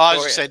 Oh, I was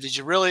going to say, did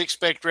you really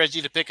expect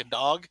Reggie to pick a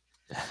dog?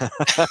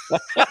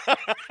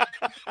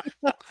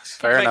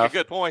 Fair make enough. a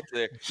good point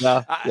there.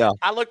 Yeah, yeah.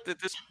 I looked at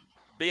this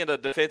being a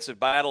defensive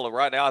battle, and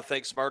right now I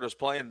think Smyrna's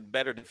playing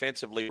better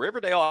defensively.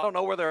 Riverdale, I don't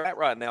know where they're at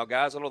right now,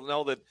 guys. I don't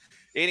know that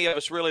any of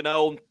us really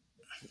know,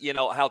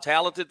 how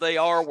talented they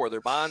are, where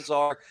their minds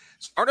are.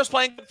 Smyrna's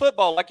playing good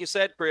football, like you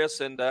said, Chris,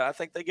 and I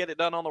think they get it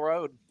done on the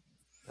road.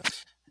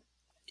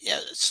 Yeah,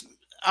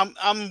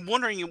 I'm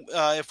wondering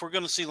if we're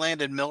going to see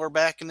Landon Miller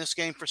back in this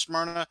game for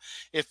Smyrna.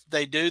 If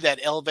they do, that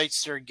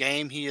elevates their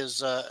game. He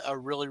is a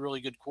really,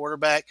 really good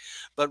quarterback.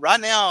 But right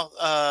now,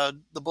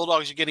 the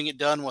Bulldogs are getting it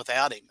done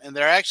without him. And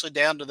they're actually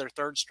down to their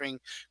third-string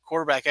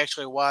quarterback,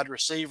 actually a wide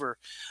receiver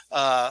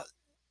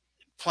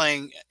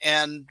playing.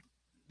 And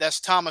that's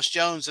Thomas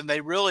Jones. And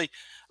they really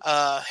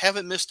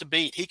haven't missed a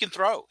beat. He can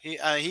throw.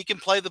 He can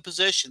play the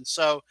position.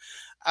 So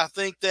I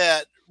think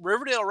that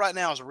Riverdale right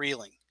now is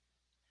reeling.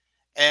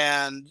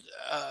 And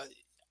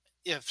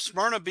if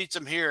Smyrna beats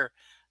them here,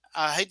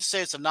 I hate to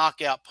say it's a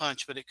knockout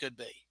punch, but it could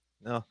be.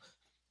 No,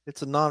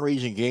 it's a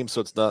non-region game,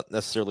 so it's not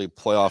necessarily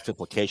playoff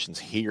implications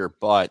here,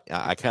 but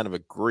I kind of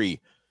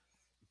agree.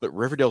 But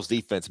Riverdale's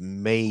defense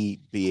may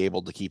be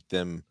able to keep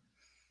them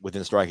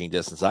within striking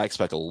distance. I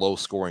expect a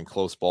low-scoring,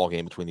 close ball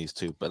game between these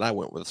two, but I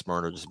went with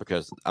Smyrna just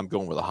because I'm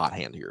going with a hot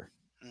hand here.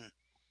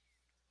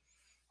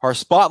 Our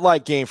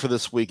spotlight game for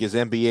this week is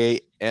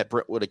MBA at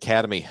Brentwood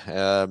Academy.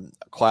 A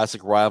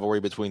classic rivalry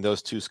between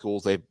those two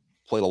schools. They've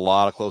played a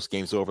lot of close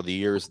games over the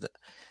years.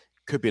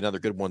 Could be another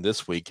good one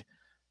this week,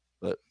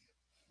 but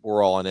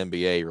we're all on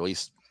MBA, or at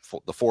least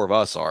the four of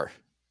us are.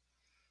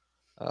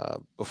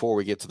 Before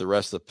we get to the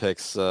rest of the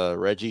picks,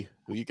 Reggie,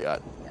 who you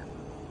got?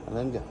 And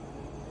let him go.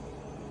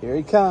 Here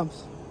he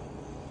comes.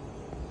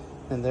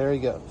 And there he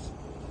goes.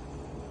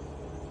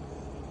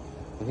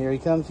 And here he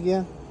comes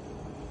again.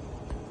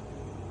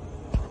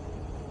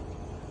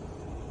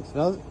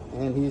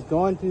 And he's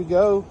going to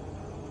go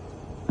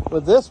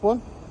with this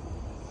one.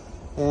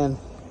 And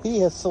he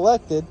has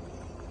selected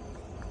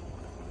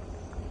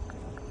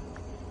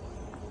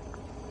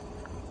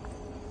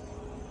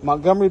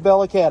Montgomery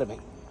Bell Academy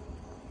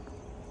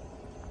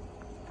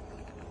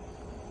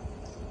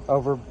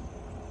over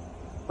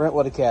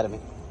Brentwood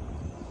Academy.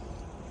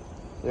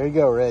 There you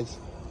go, Reg.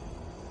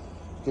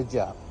 Good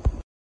job.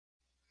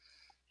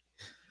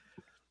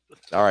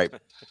 All right.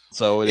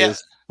 So it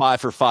is 5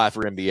 for 5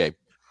 for MBA.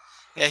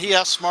 Yeah, he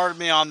outsmarted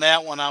me on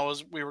that one.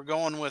 We were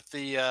going with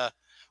the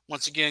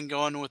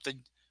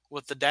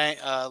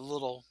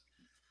little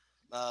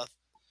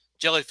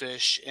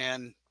jellyfish,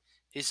 and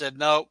he said,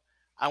 "No,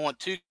 I want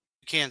 2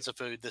 cans of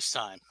food this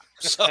time."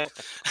 So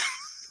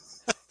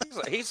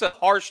he's a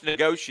harsh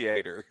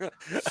negotiator.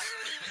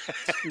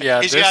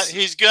 Yeah,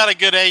 he's got a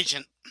good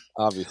agent.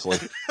 Obviously.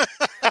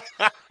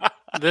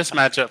 This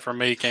matchup for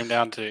me came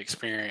down to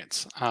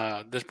experience.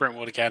 This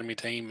Brentwood Academy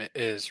team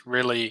is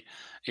really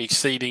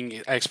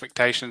exceeding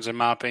expectations, in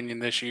my opinion,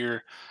 this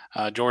year.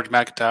 George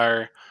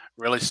McIntyre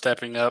really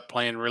stepping up,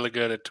 playing really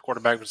good at the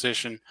quarterback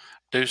position.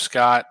 Deuce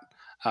Scott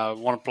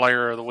won a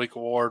Player of the Week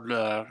award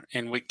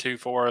in week 2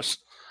 for us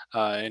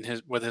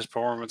with his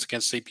performance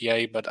against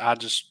CPA. But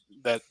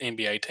that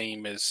NBA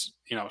team is,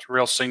 it's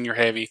real senior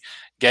heavy.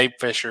 Gabe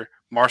Fisher,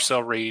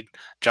 Marcel Reed,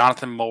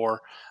 Jonathan Moore,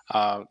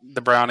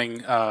 the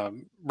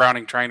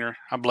Browning trainer,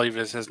 I believe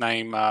is his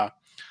name.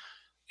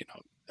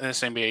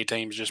 This NBA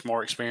team is just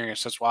more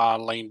experienced. That's why I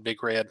lean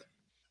Big Red.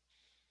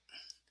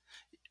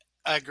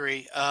 I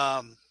agree.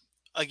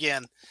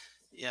 Again,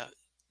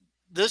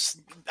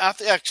 I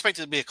expect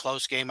it to be a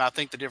close game. I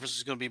think the difference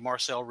is going to be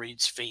Marcel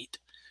Reed's feet,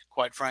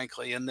 quite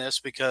frankly, in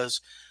this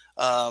because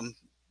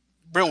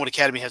Brentwood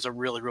Academy has a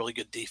really, really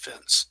good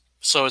defense.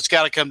 So it's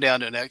got to come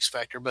down to an X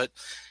factor. But,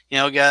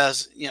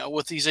 guys,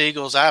 with these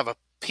Eagles, I have a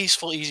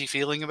peaceful, easy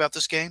feeling about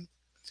this game.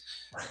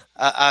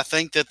 I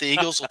think that the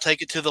Eagles will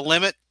take it to the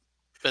limit.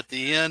 But at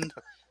the end,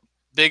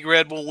 Big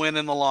Red will win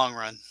in the long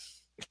run.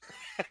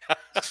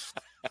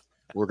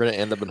 We're going to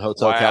end up in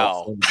Hotel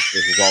California if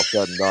this is all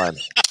said and done.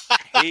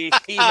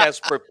 He has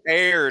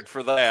prepared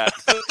for that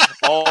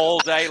all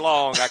day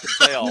long, I can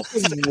tell.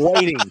 He's been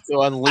waiting to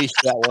unleash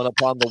that one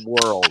upon the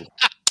world.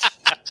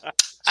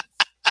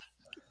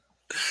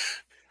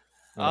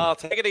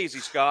 Take it easy,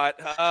 Scott.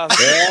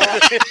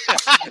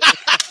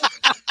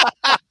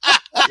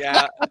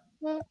 Yeah.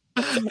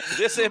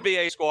 This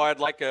NBA squad,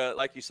 like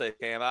you say,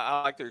 Cam,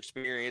 I like their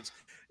experience.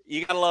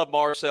 You got to love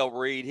Marcel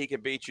Reed. He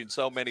can beat you in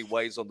so many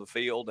ways on the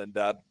field. And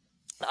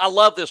I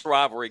love this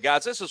rivalry,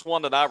 guys. This is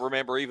one that I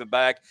remember even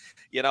back,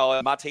 in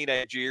my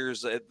teenage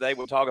years. They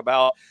would talk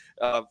about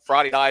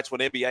Friday nights when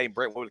NBA and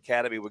Brentwood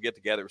Academy would get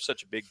together. It was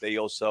such a big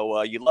deal.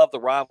 So you love the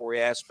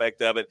rivalry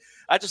aspect of it.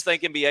 I just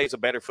think NBA is a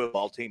better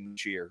football team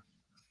this year.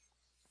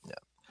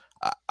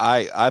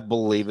 I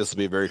believe this will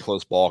be a very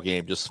close ball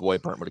game, just the way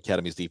Brentwood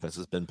Academy's defense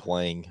has been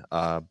playing.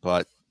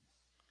 But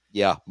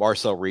yeah,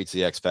 Marcel Reed's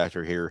the X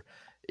factor here.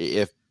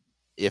 If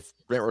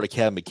Brentwood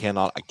Academy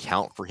cannot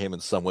account for him in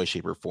some way,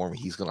 shape, or form,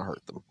 he's going to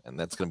hurt them, and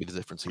that's going to be the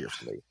difference here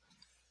for me.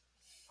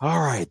 All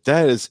right,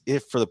 that is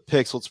it for the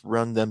picks. Let's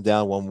run them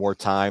down one more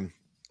time.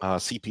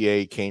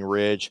 CPA, Cane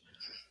Ridge,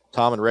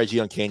 Tom and Reggie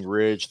on Cane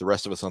Ridge, the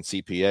rest of us on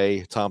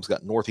CPA. Tom's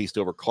got Northeast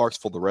over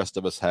Clarksville, the rest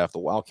of us have the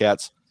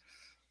Wildcats.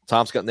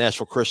 Tom's got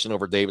Nashville Christian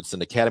over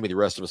Davidson Academy, the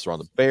rest of us are on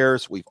the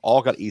Bears. We've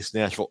all got East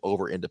Nashville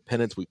over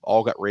Independence. We've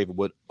all got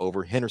Ravenwood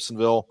over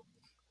Hendersonville.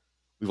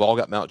 We've all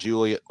got Mount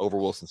Juliet over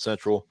Wilson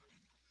Central.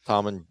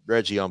 Tom and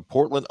Reggie on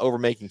Portland over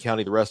Macon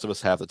County, the rest of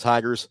us have the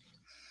Tigers.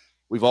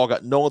 We've all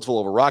got Nolensville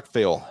over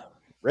Rockville.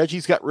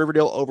 Reggie's got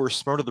Riverdale over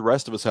Smyrna, the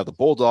rest of us have the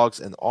Bulldogs,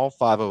 and all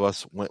 5 of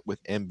us went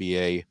with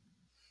MBA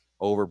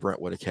over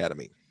Brentwood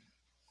Academy.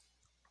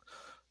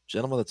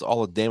 Gentlemen, that's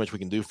all the damage we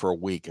can do for a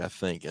week, I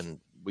think, and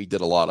we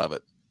did a lot of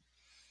it.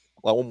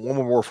 Well, one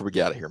more before we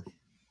get out of here.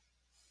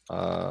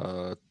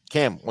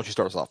 Cam, why don't you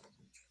start us off?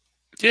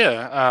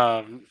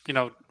 Yeah,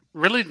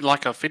 really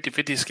like a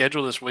 50-50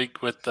 schedule this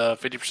week with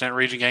 50%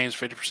 region games,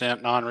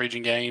 50%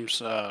 non-region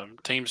games.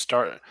 Teams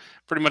start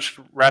pretty much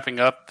wrapping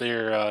up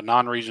their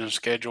non-region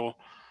schedule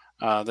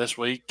this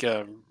week.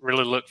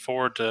 Really look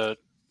forward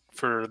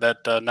for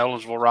that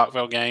Nolensville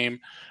Rockville game,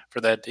 for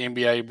that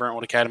NBA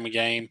Brentwood Academy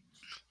game.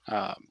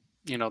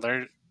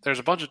 There's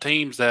a bunch of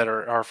teams that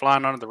are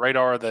flying under the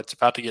radar that's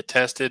about to get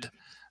tested,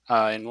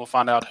 and we'll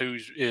find out who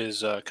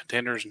is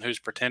contenders and who's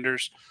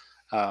pretenders.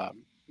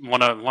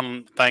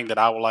 One thing that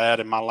I will add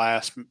in my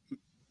last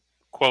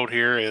quote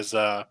here is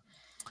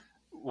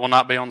will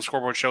not be on the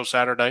Scoreboard Show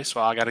Saturday,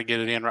 so I got to get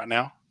it in right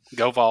now.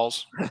 Go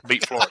Vols,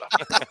 beat Florida.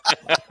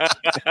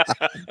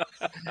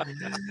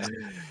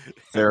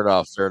 Fair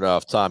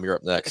enough. Tom, you're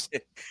up next.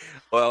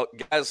 Well,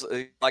 guys,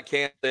 like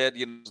Cam said,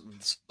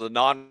 the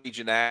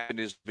non-region action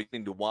is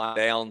beginning to wind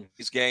down.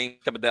 These games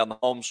coming down the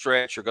home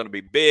stretch are going to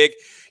be big.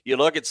 You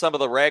look at some of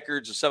the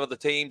records of some of the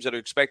teams that are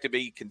expected to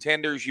be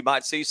contenders. You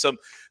might see some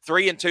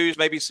 3-2s,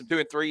 maybe some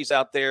 2-3s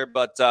out there,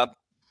 but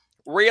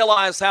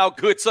realize how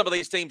good some of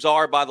these teams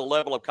are by the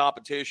level of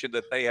competition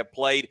that they have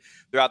played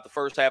throughout the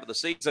first half of the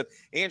season.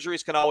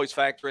 Injuries can always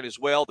factor in as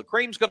well. The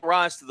cream's going to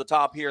rise to the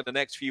top here in the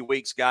next few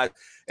weeks, guys.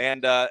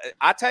 And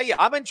I tell you,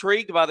 I'm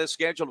intrigued by this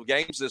schedule of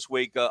games this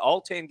week. All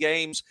 10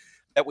 games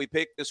that we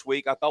picked this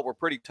week I thought were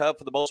pretty tough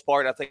for the most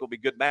part. I think will be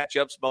good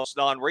matchups, most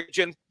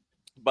non-region.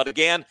 But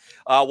again,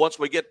 once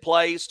we get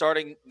plays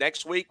starting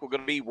next week, we're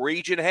going to be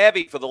region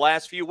heavy for the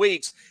last few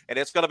weeks, and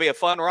it's going to be a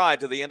fun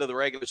ride to the end of the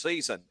regular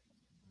season.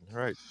 All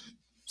right.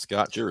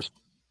 Scott, yours.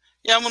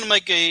 Yeah, I'm going to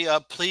make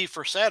a plea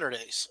for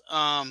Saturdays.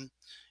 And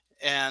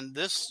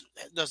this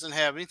doesn't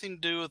have anything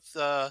to do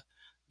with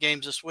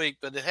games this week,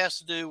 but it has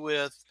to do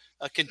with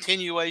a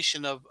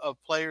continuation of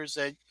players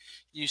that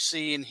you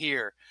see and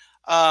hear.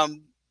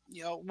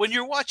 When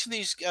you're watching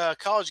these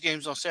college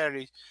games on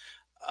Saturdays,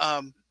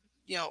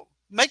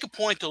 make a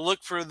point to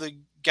look for the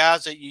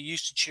guys that you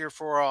used to cheer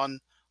for on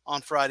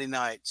Friday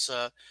nights.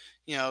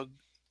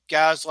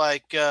 Guys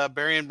like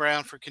Berrien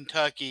Brown for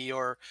Kentucky,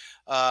 or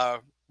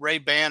Ray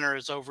Banner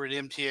is over at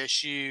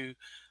MTSU.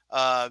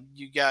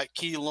 You got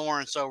Key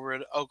Lawrence over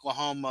at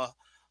Oklahoma.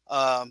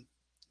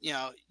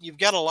 You've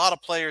got a lot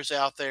of players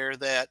out there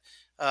that,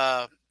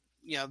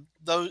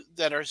 those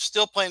that are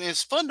still playing.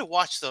 It's fun to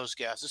watch those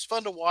guys. It's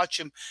fun to watch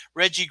them.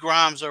 Reggie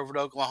Grimes over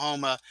at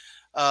Oklahoma.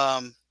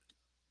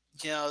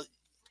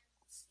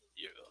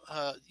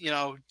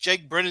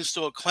 Jake Brennan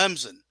still at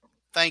Clemson.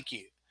 Thank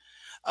you.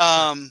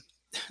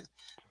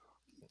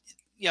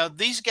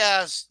 These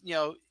guys,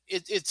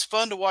 it's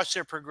fun to watch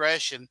their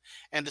progression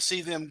and to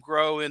see them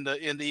grow into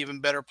even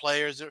better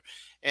players.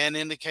 And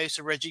in the case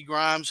of Reggie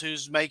Grimes,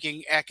 who's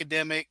making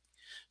academic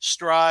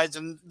strides,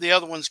 and the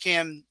other ones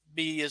can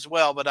be as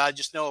well, but I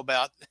just know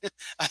about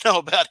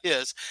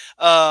his,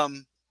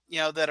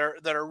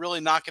 that are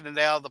really knocking it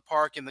out of the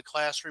park in the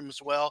classroom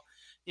as well.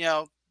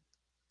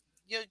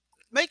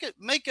 Make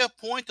a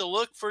point to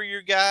look for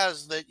your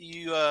guys that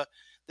you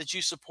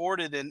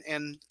supported and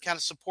kind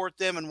of support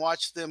them and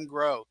watch them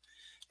grow.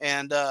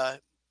 And,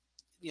 that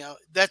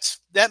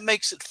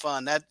makes it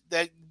fun. That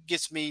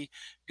gets me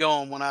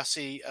going when I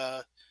see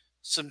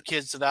some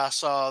kids that I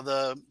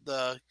saw.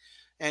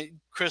 And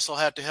Chris will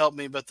have to help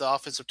me, but the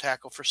offensive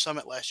tackle for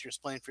Summit last year is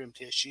playing for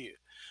MTSU.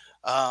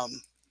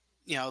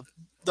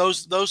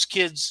 Those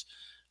kids,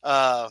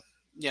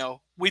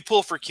 we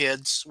pull for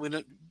kids. We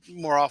don't,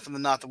 more often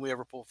than not, than we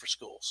ever pull for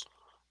schools.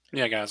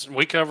 Yeah, guys,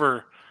 we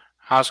cover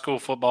high school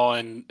football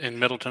in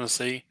Middle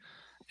Tennessee,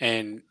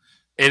 and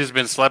it has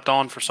been slept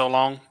on for so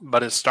long,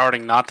 but it's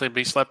starting not to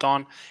be slept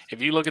on.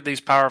 If you look at these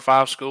Power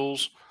 5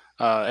 schools,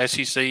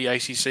 SEC,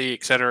 ACC,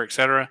 et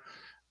cetera,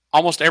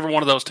 almost every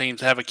one of those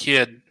teams have a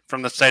kid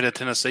from the state of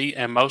Tennessee,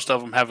 and most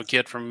of them have a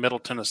kid from Middle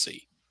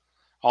Tennessee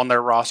on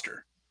their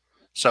roster.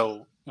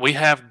 So we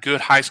have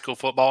good high school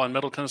football in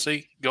Middle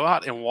Tennessee. Go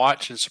out and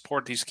watch and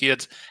support these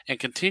kids and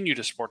continue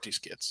to support these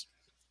kids.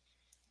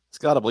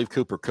 Scott, I believe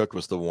Cooper Cook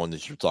was the one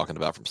that you're talking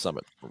about from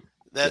Summit.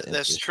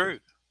 That's true.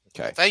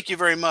 Okay. Thank you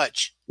very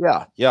much.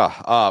 Yeah.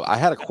 I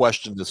had a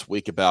question this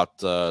week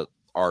about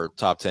our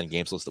top 10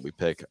 games list that we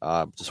pick.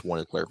 Just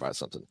wanted to clarify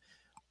something.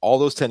 All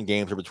those 10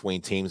 games are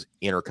between teams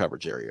in our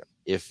coverage area.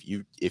 If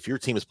your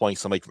team is playing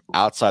somebody from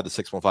outside the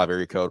 615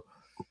 area code,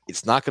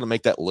 it's not going to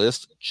make that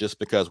list just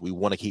because we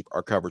want to keep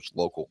our coverage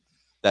local.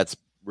 That's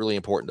really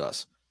important to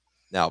us.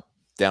 Now,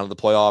 down to the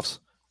playoffs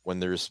when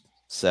there's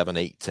 7,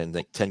 8,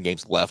 10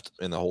 games left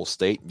in the whole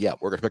state, yeah,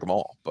 we're going to pick them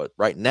all. But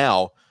right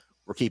now,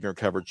 we're keeping our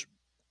coverage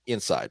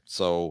inside.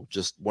 So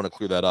just want to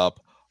clear that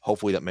up.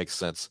 Hopefully that makes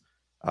sense.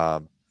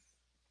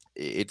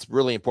 It's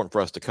really important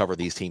for us to cover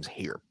these teams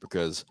here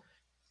because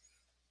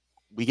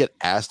we get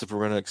asked if we're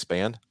going to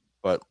expand,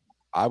 but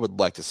I would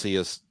like to see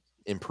us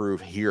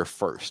improve here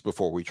first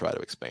before we try to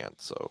expand.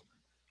 So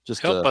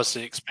just help us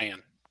to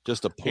expand.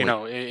 Just a point. You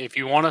know, if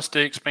you want us to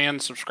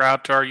expand,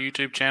 subscribe to our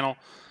YouTube channel.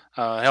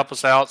 Help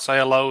us out, say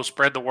hello,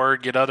 spread the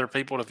word, get other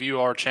people to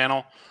view our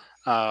channel.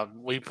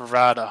 We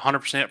provide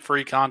 100%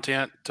 free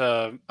content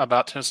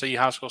about Tennessee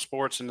high school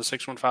sports in the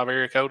 615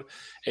 area code.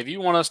 If you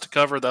want us to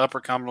cover the Upper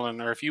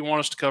Cumberland, or if you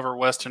want us to cover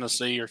West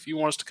Tennessee, or if you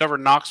want us to cover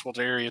Knoxville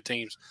area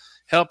teams,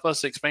 help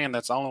us expand.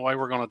 That's the only way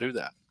we're going to do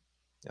that.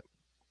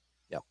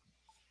 Yep.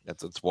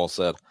 That's well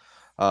said.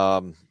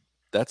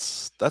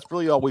 That's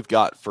really all we've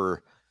got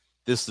for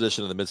this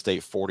edition of the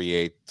Mid-State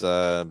 48.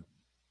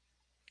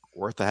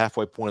 We're at the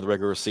halfway point of the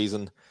regular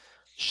season.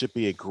 Should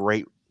be a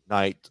great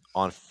night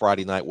on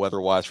Friday night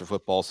weather-wise for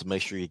football, so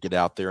make sure you get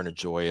out there and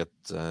enjoy it.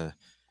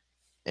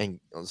 And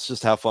let's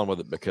just have fun with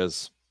it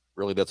because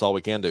really that's all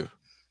we can do.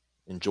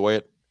 Enjoy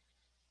it.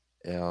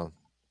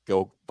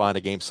 Go find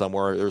a game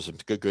somewhere. There's some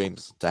good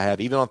games to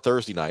have. Even on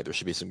Thursday night, there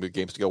should be some good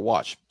games to go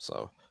watch.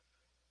 So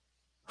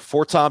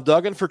for Tom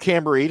Duggan, for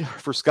Cam Reed,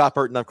 for Scott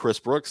Burton, I'm Chris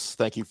Brooks.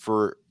 Thank you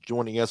for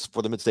joining us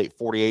for the Mid-State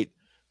 48.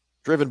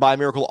 Driven by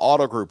Miracle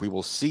Auto Group. We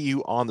will see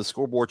you on the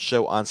Scoreboard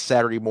Show on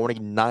Saturday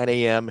morning, 9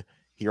 a.m.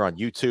 here on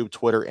YouTube,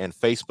 Twitter, and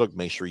Facebook.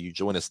 Make sure you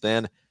join us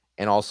then,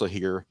 and also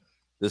here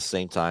this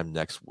same time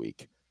next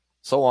week.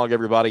 So long,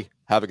 everybody.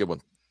 Have a good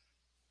one.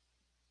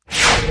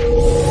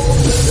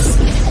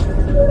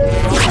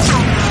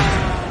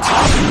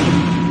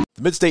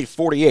 The Mid-State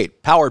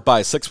 48, powered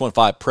by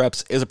 615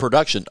 Preps, is a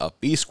production of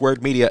B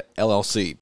Squared Media, LLC.